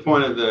 part of the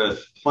point of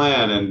this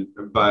plan,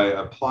 and by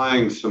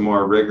applying some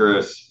more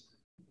rigorous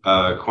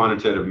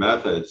quantitative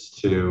methods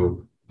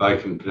to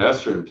bike and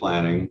pedestrian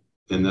planning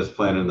in this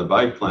plan and the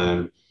bike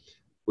plan,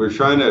 we're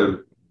trying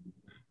to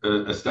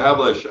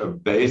establish a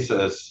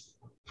basis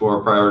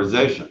for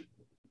prioritization.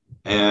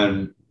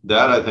 And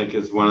that, I think,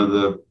 is one of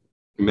the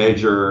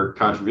major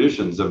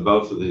contributions of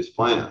both of these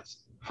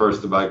plans.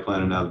 First, the bike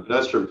plan, and now the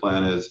pedestrian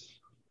plan, is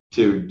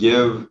to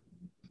give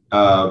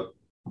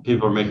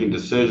people are making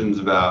decisions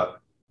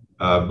about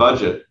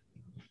budget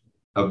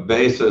a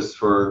basis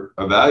for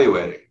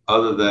evaluating,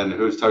 other than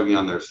who's tugging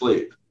on their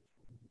sleeve.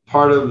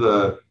 Part of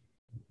the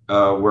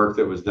work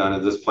that was done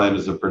in this plan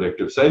is a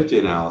predictive safety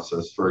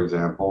analysis, for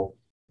example,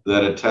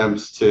 that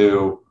attempts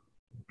to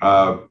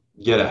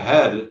get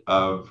ahead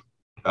of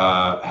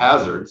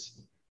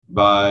hazards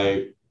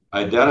by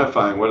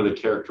identifying what are the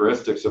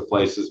characteristics of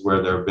places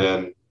where there have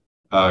been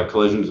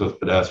collisions with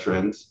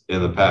pedestrians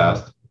in the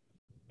past,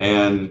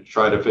 and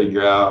try to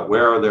figure out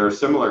where are there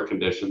similar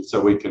conditions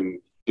so we can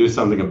do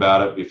something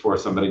about it before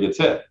somebody gets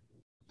hit.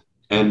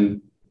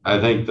 And I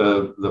think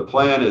the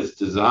plan is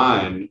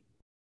designed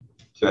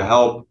to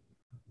help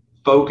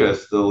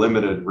focus the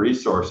limited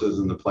resources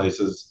in the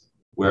places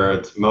where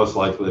it's most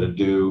likely to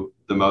do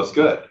the most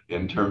good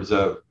in terms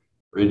of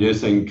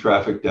reducing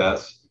traffic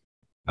deaths,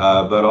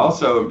 but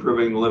also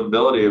improving the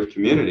livability of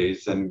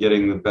communities and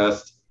getting the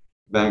best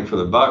bang for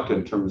the buck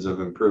in terms of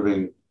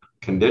improving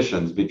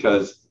conditions.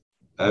 Because,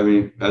 I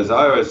mean, as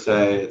I always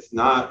say, it's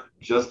not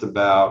just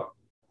about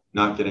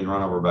not getting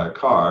run over by a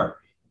car.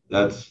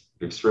 That's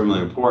extremely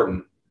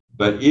important.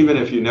 But even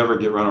if you never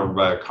get run over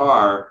by a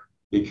car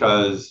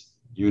because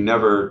you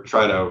never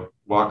try to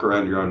walk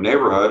around your own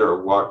neighborhood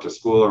or walk to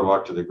school or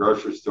walk to the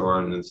grocery store,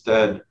 and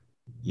instead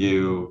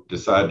you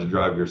decide to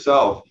drive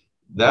yourself,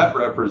 that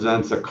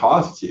represents a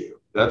cost to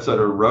you. That's an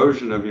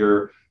erosion of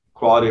your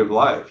quality of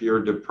life.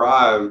 You're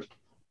deprived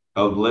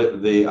of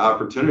the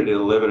opportunity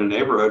to live in a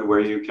neighborhood where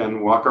you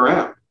can walk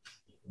around.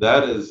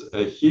 That is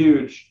a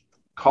huge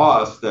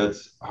cost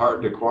that's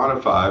hard to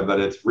quantify, but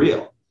it's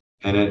real.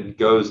 And it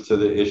goes to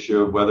the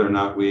issue of whether or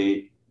not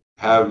we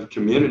have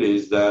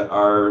communities that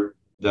are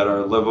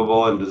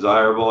livable and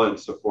desirable and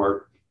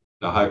support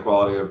the high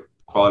quality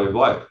of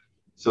life.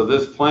 So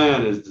this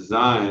plan is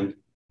designed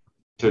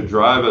to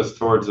drive us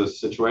towards a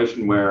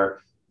situation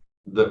where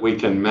that we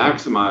can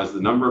maximize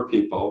the number of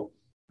people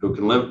who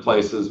can live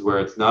places where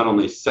it's not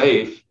only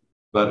safe,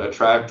 but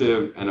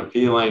attractive and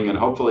appealing and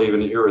hopefully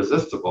even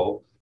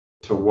irresistible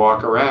to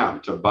walk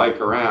around, to bike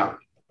around,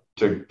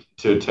 to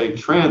take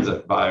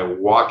transit by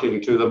walking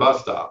to the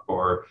bus stop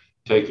or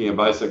taking a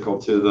bicycle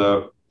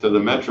to the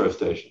metro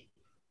station.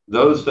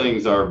 Those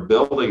things are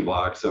building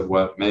blocks of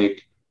what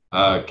make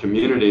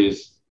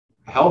communities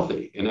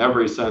healthy in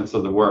every sense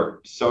of the word,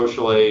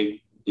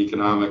 socially,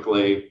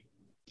 economically,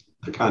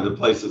 the kinds of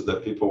places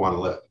that people want to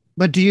live.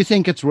 But do you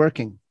think it's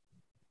working?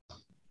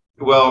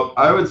 Well,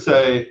 I would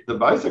say the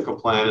bicycle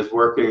plan is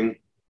working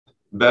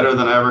better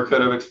than I ever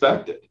could have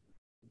expected.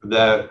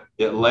 That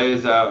it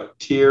lays out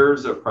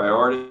tiers of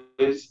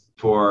priorities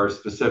for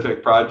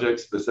specific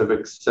projects,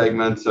 specific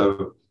segments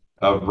of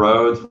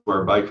roads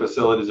where bike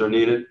facilities are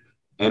needed.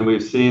 And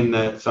we've seen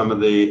that some of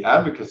the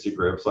advocacy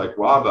groups like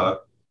WABA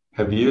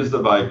have used the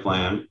bike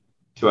plan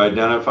to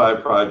identify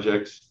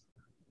projects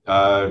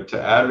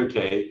to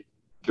advocate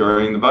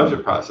during the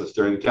budget process,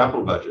 during the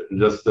capital budget.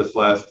 And just this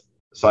last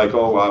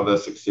cycle, WABA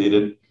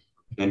succeeded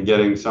in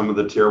getting some of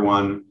the tier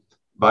 1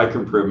 bike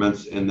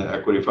improvements in the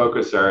equity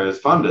focus areas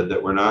funded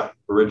that were not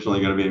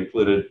originally going to be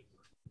included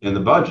in the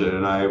budget.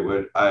 And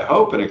I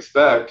hope and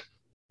expect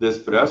this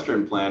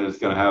pedestrian plan is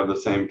going to have the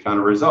same kind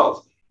of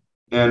results.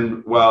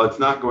 And while it's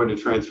not going to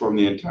transform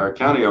the entire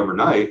county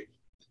overnight,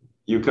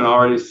 you can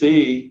already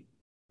see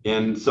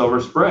in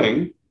Silver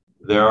Spring,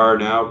 there are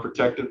now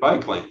protected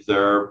bike lanes.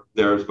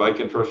 There's bike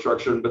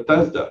infrastructure in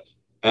Bethesda.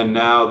 And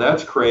now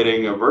that's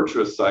creating a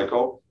virtuous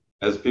cycle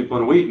as people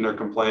in Wheaton are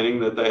complaining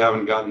that they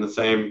haven't gotten the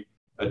same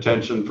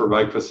attention for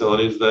bike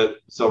facilities that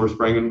Silver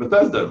Spring and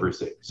Bethesda have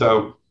received.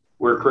 So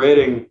we're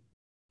creating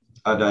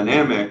a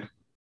dynamic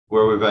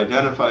where we've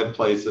identified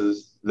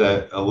places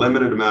that a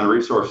limited amount of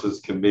resources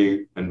can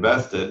be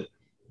invested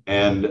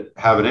and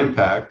have an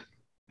impact.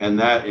 And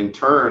that in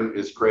turn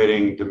is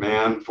creating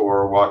demand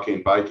for walking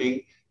and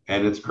biking,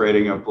 and it's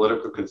creating a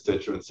political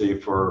constituency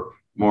for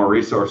more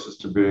resources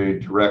to be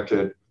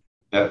directed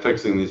at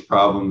fixing these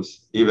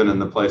problems, even in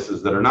the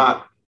places that are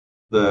not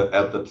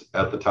at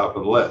the top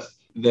of the list.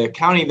 The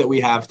county that we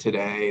have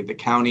today, the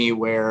county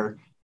where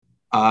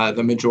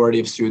the majority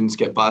of students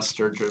get bused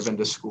or driven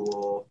to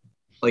school,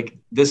 like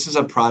this is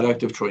a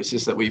product of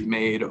choices that we've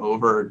made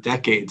over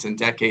decades and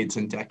decades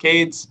and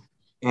decades.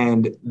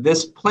 And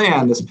this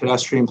plan, this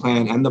pedestrian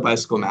plan and the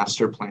bicycle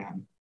master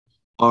plan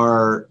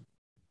are,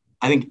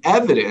 I think,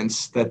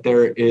 evidence that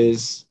there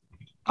is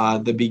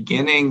the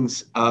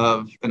beginnings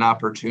of an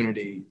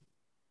opportunity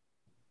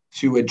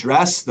to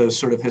address those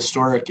sort of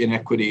historic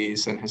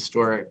inequities and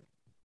historic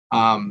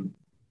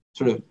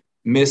sort of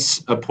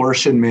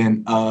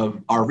misapportionment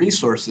of our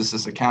resources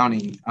as a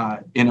county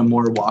in a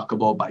more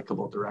walkable,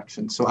 bikeable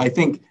direction. So I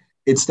think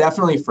it's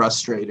definitely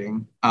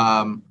frustrating,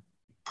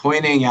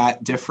 pointing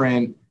at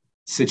different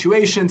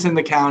situations in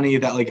the county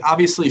that like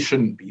obviously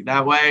shouldn't be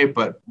that way,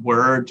 but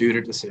were due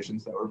to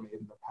decisions that were made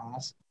in the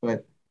past.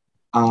 But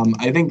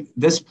I think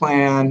this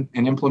plan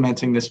and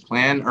implementing this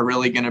plan are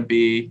really going to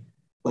be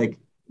like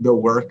the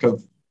work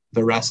of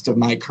the rest of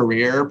my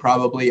career,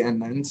 probably,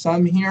 and then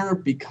some here,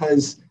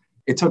 because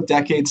it took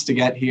decades to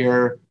get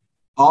here.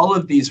 All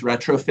of these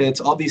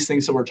retrofits, all these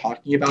things that we're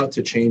talking about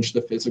to change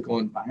the physical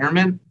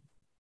environment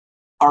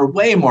are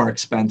way more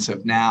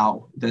expensive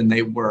now than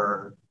they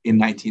were in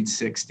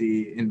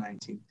 1960, in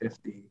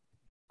 1950.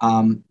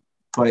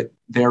 But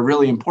they're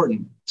really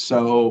important.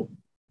 So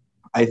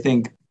I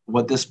think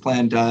what this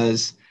plan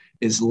does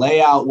is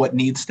lay out what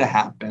needs to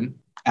happen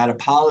at a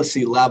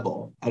policy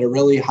level, at a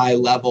really high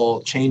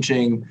level,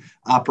 changing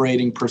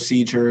operating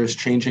procedures,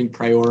 changing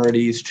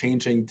priorities,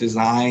 changing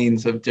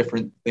designs of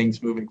different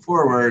things moving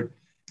forward.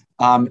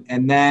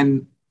 And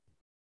then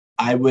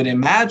I would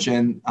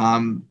imagine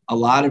a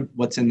lot of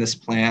what's in this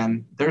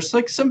plan, there's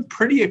like some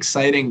pretty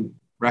exciting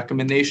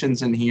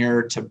recommendations in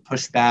here to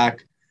push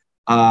back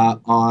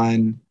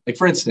on, like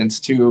for instance,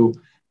 to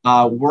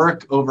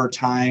work over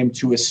time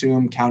to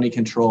assume county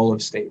control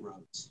of state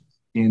roads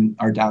in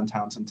our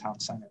downtowns and town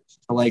centers.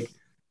 To like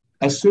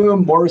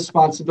assume more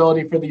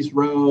responsibility for these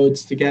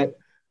roads, to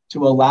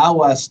allow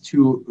us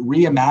to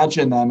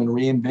reimagine them and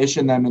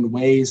re-envision them in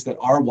ways that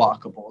are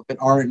walkable, that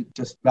aren't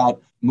just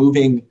about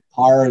moving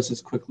cars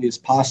as quickly as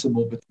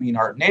possible between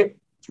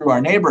through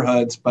our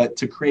neighborhoods, but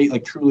to create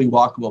like truly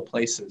walkable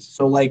places.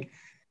 So like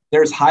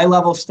there's high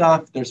level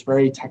stuff, there's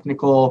very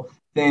technical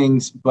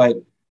things,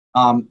 but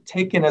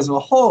taken as a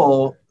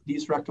whole,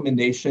 these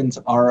recommendations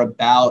are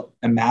about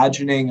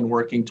imagining and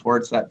working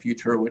towards that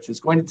future, which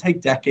is going to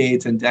take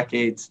decades and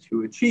decades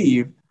to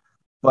achieve.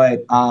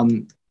 But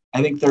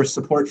I think there's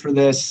support for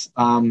this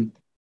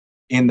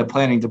in the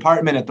planning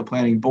department, at the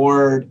planning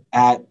board,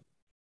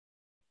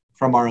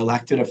 from our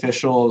elected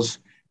officials,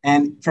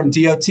 and from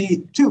DOT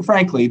too.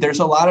 Frankly, there's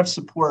a lot of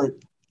support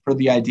for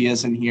the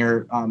ideas in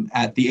here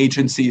at the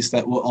agencies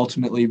that will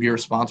ultimately be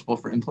responsible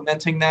for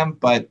implementing them.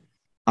 But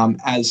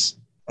as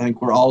I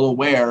think we're all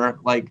aware,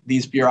 like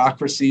these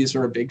bureaucracies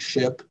are a big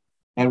ship,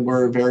 and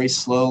we're very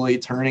slowly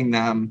turning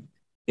them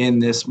in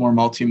this more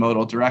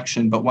multimodal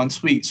direction. But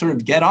once we sort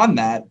of get on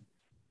that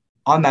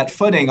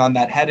footing, on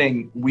that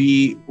heading,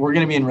 we're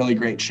going to be in really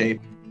great shape.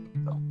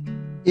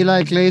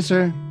 Eli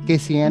Glazer,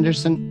 Casey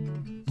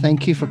Anderson,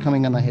 thank you for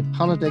coming on I Hate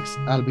Politics.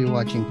 I'll be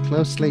watching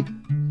closely.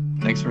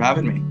 Thanks for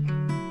having me.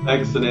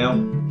 Thanks,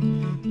 Sunil.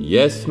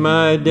 Yes,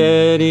 my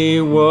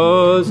daddy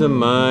was a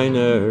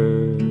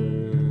miner.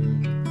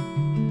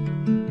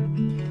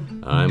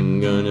 I'm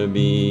gonna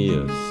be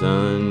a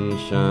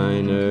sunshiner.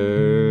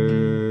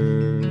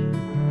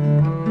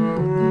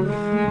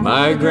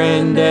 My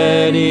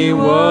granddaddy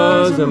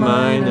was a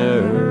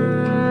miner.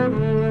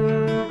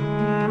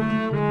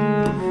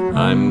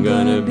 I'm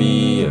gonna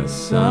be a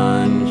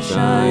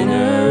sunshiner.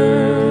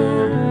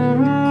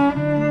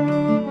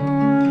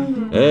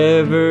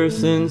 Ever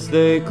since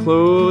they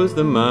closed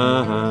the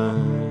mine,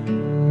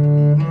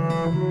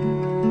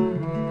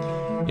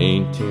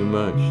 ain't too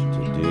much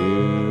to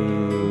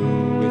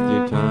do with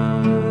your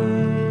time,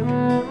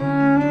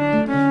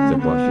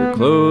 except wash your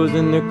clothes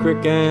in the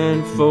creek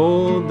and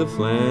fold the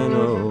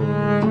flannel,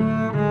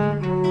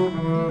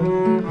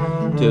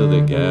 till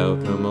the gal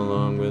come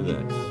along with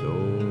that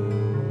solar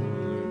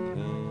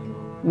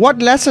panel.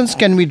 What lessons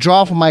can we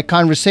draw from my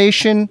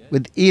conversation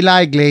with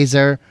Eli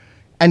Glazer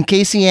and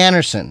Casey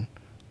Anderson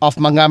of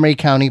Montgomery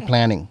County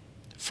Planning?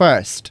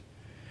 First,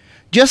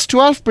 just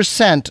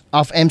 12%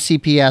 of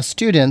MCPS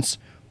students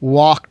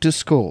walk to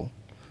school,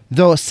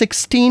 though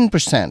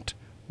 16%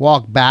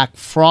 walk back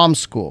from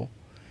school.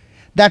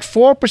 That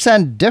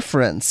 4%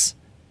 difference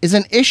is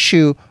an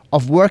issue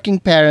of working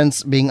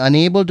parents being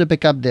unable to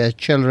pick up their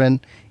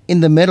children in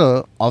the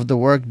middle of the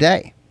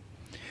workday.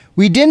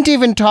 We didn't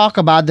even talk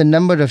about the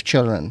number of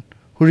children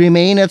who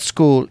remain at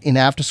school in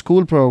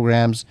after-school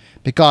programs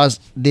because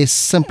they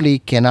simply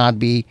cannot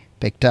be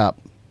picked up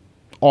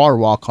or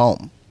walk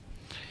home.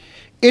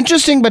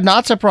 Interesting but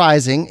not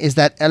surprising is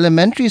that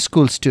elementary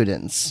school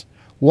students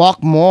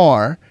walk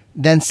more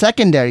than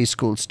secondary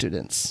school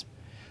students.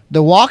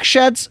 The walk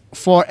sheds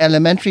for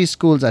elementary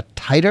schools are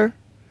tighter.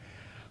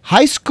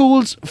 High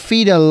schools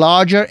feed a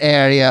larger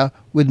area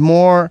with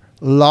more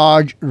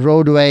large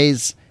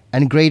roadways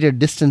and greater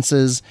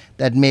distances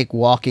that make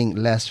walking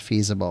less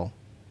feasible.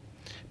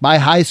 By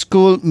high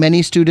school,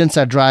 many students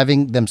are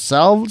driving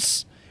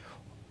themselves,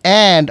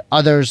 and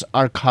others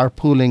are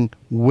carpooling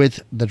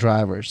with the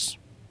drivers.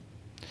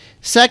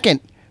 Second,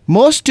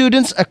 most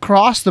students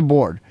across the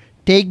board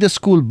take the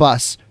school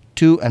bus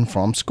to and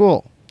from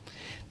school.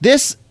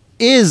 This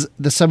is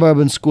the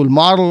suburban school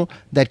model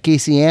that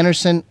Casey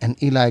Anderson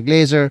and Eli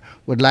Glazer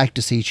would like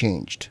to see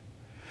changed.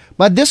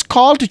 But this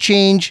call to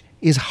change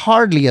is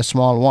hardly a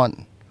small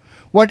one.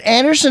 What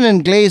Anderson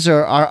and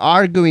Glazer are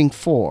arguing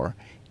for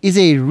is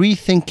a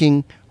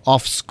rethinking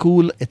of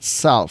school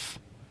itself: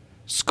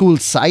 school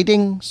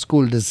siting,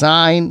 school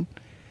design,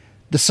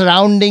 the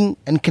surrounding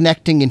and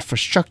connecting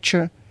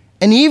infrastructure,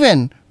 and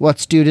even what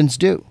students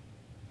do.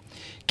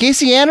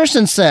 Casey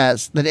Anderson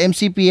says that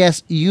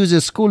MCPS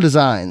uses school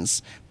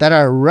designs that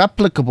are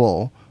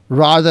replicable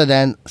rather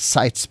than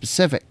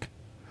site-specific.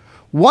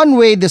 One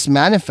way this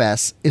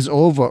manifests is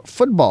over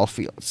football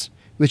fields,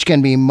 which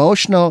can be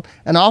emotional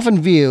and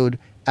often viewed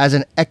as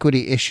an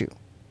equity issue.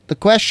 The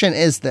question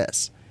is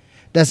this: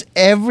 does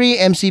every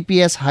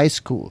MCPS high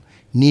school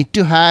need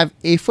to have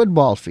a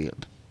football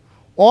field?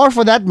 Or,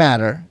 for that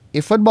matter,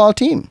 a football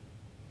team?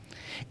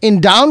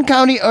 In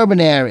down-county urban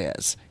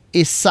areas,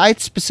 a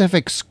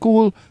site-specific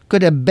school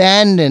could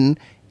abandon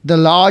the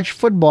large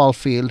football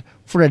field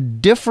for a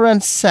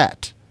different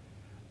set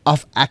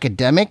of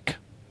academic,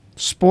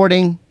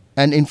 sporting,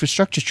 and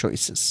infrastructure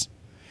choices.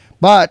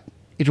 But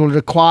it will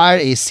require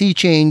a sea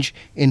change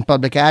in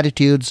public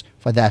attitudes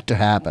for that to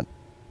happen.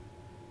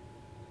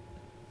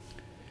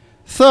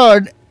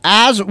 Third,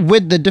 as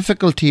with the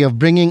difficulty of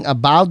bringing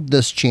about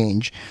this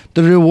change,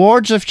 the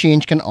rewards of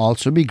change can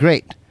also be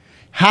great.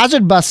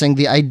 Hazard busing,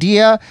 the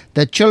idea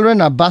that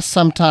children are bused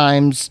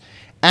sometimes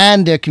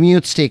and their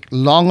commutes take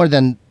longer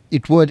than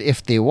it would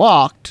if they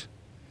walked,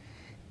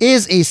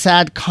 is a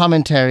sad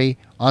commentary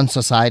on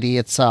society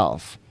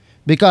itself,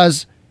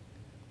 because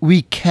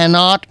we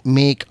cannot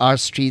make our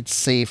streets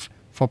safe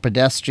for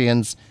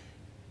pedestrians.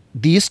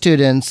 These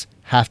students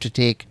have to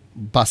take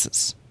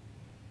buses.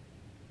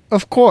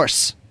 Of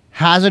course,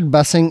 hazard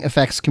busing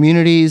affects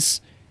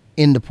communities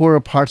in the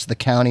poorer parts of the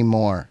county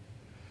more.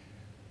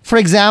 For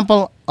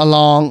example,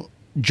 along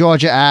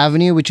Georgia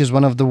Avenue, which is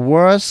one of the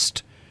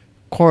worst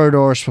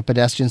corridors for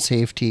pedestrian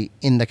safety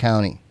in the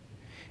county.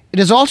 It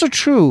is also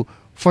true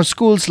for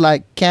schools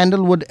like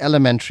Candlewood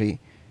Elementary,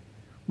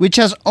 which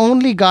has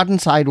only gotten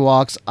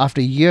sidewalks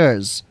after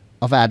years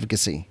of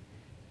advocacy,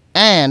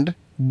 and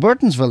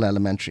Burtonsville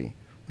Elementary,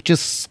 which is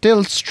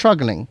still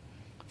struggling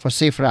for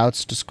safe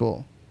routes to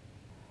school.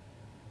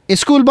 A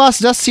school bus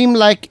does seem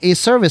like a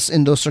service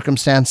in those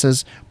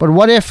circumstances, but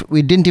what if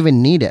we didn't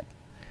even need it?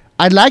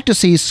 I'd like to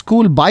see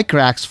school bike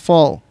racks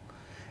full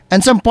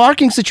and some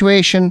parking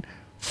situation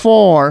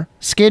for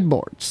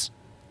skateboards.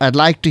 I'd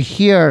like to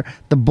hear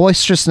the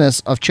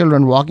boisterousness of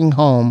children walking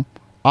home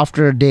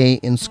after a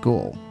day in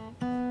school.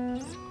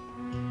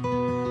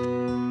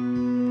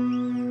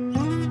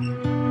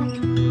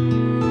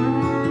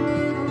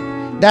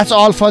 That's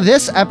all for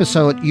this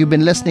episode. You've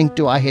been listening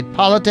to I Hate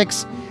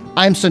Politics.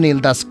 I'm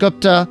Sunil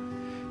Dasgupta.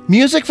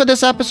 Music for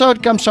this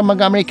episode comes from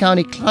Montgomery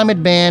County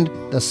Climate Band,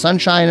 The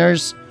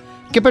Sunshiners,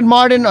 Kippen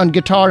Martin on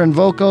guitar and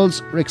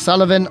vocals, Rick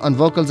Sullivan on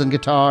vocals and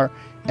guitar,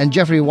 and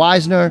Jeffrey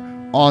Weisner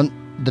on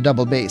the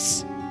double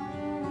bass.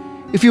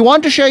 If you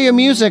want to share your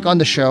music on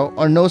the show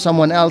or know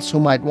someone else who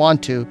might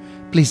want to,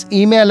 please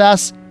email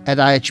us at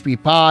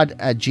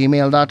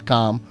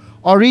ihppod@gmail.com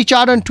or reach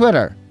out on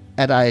Twitter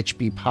at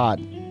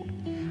ihppod.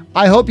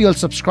 I hope you'll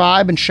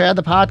subscribe and share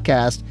the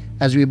podcast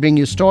as we bring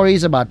you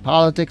stories about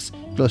politics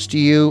close to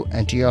you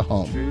and to your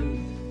home.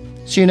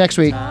 See you next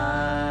week.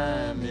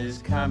 Time is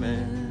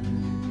coming.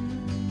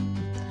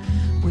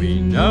 We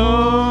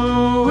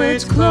know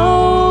it's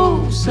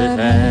close at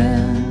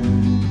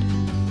hand.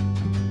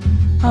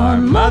 Our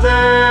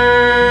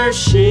mother,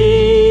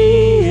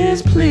 she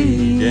is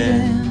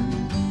pleading.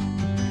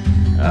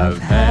 I've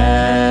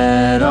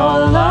had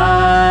all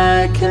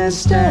I can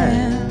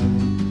stand.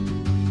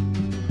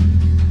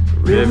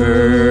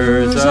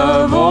 Rivers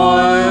of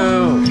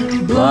oil,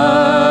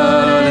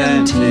 blood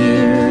and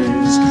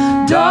tears,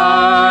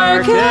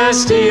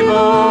 darkest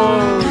evil,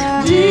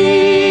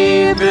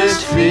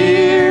 deepest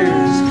fears,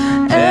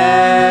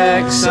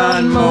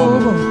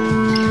 ExxonMobil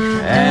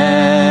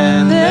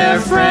and their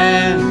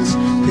friends,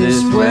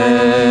 this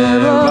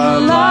web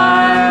of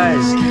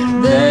lies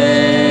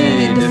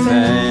they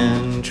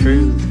defend.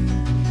 Truth,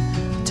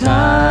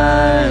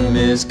 time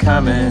is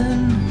coming.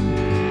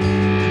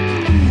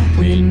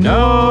 We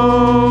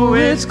know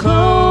it's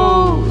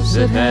close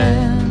at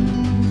hand.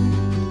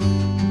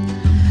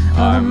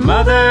 Our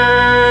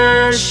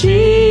mother,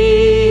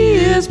 she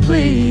is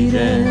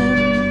pleading.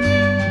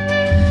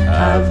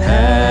 I've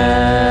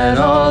had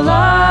all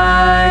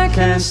I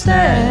can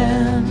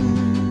stand.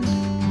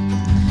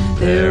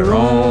 Their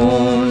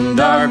own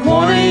dark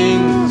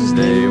warnings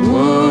they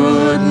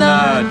would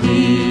not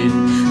heed.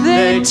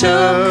 They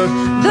took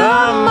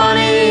the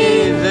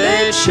money,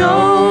 they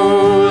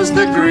chose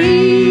the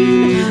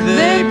greed.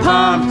 They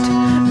pumped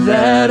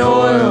that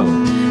oil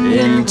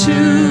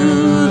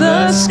into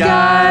the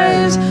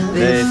skies.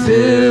 They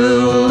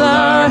filled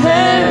our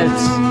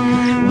heads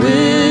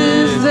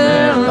with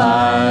their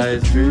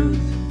lies. Truth,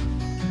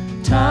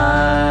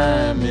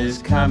 time is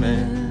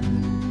coming.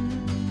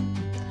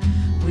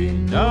 We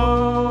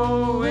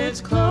know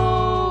it's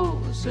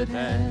close at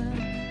hand.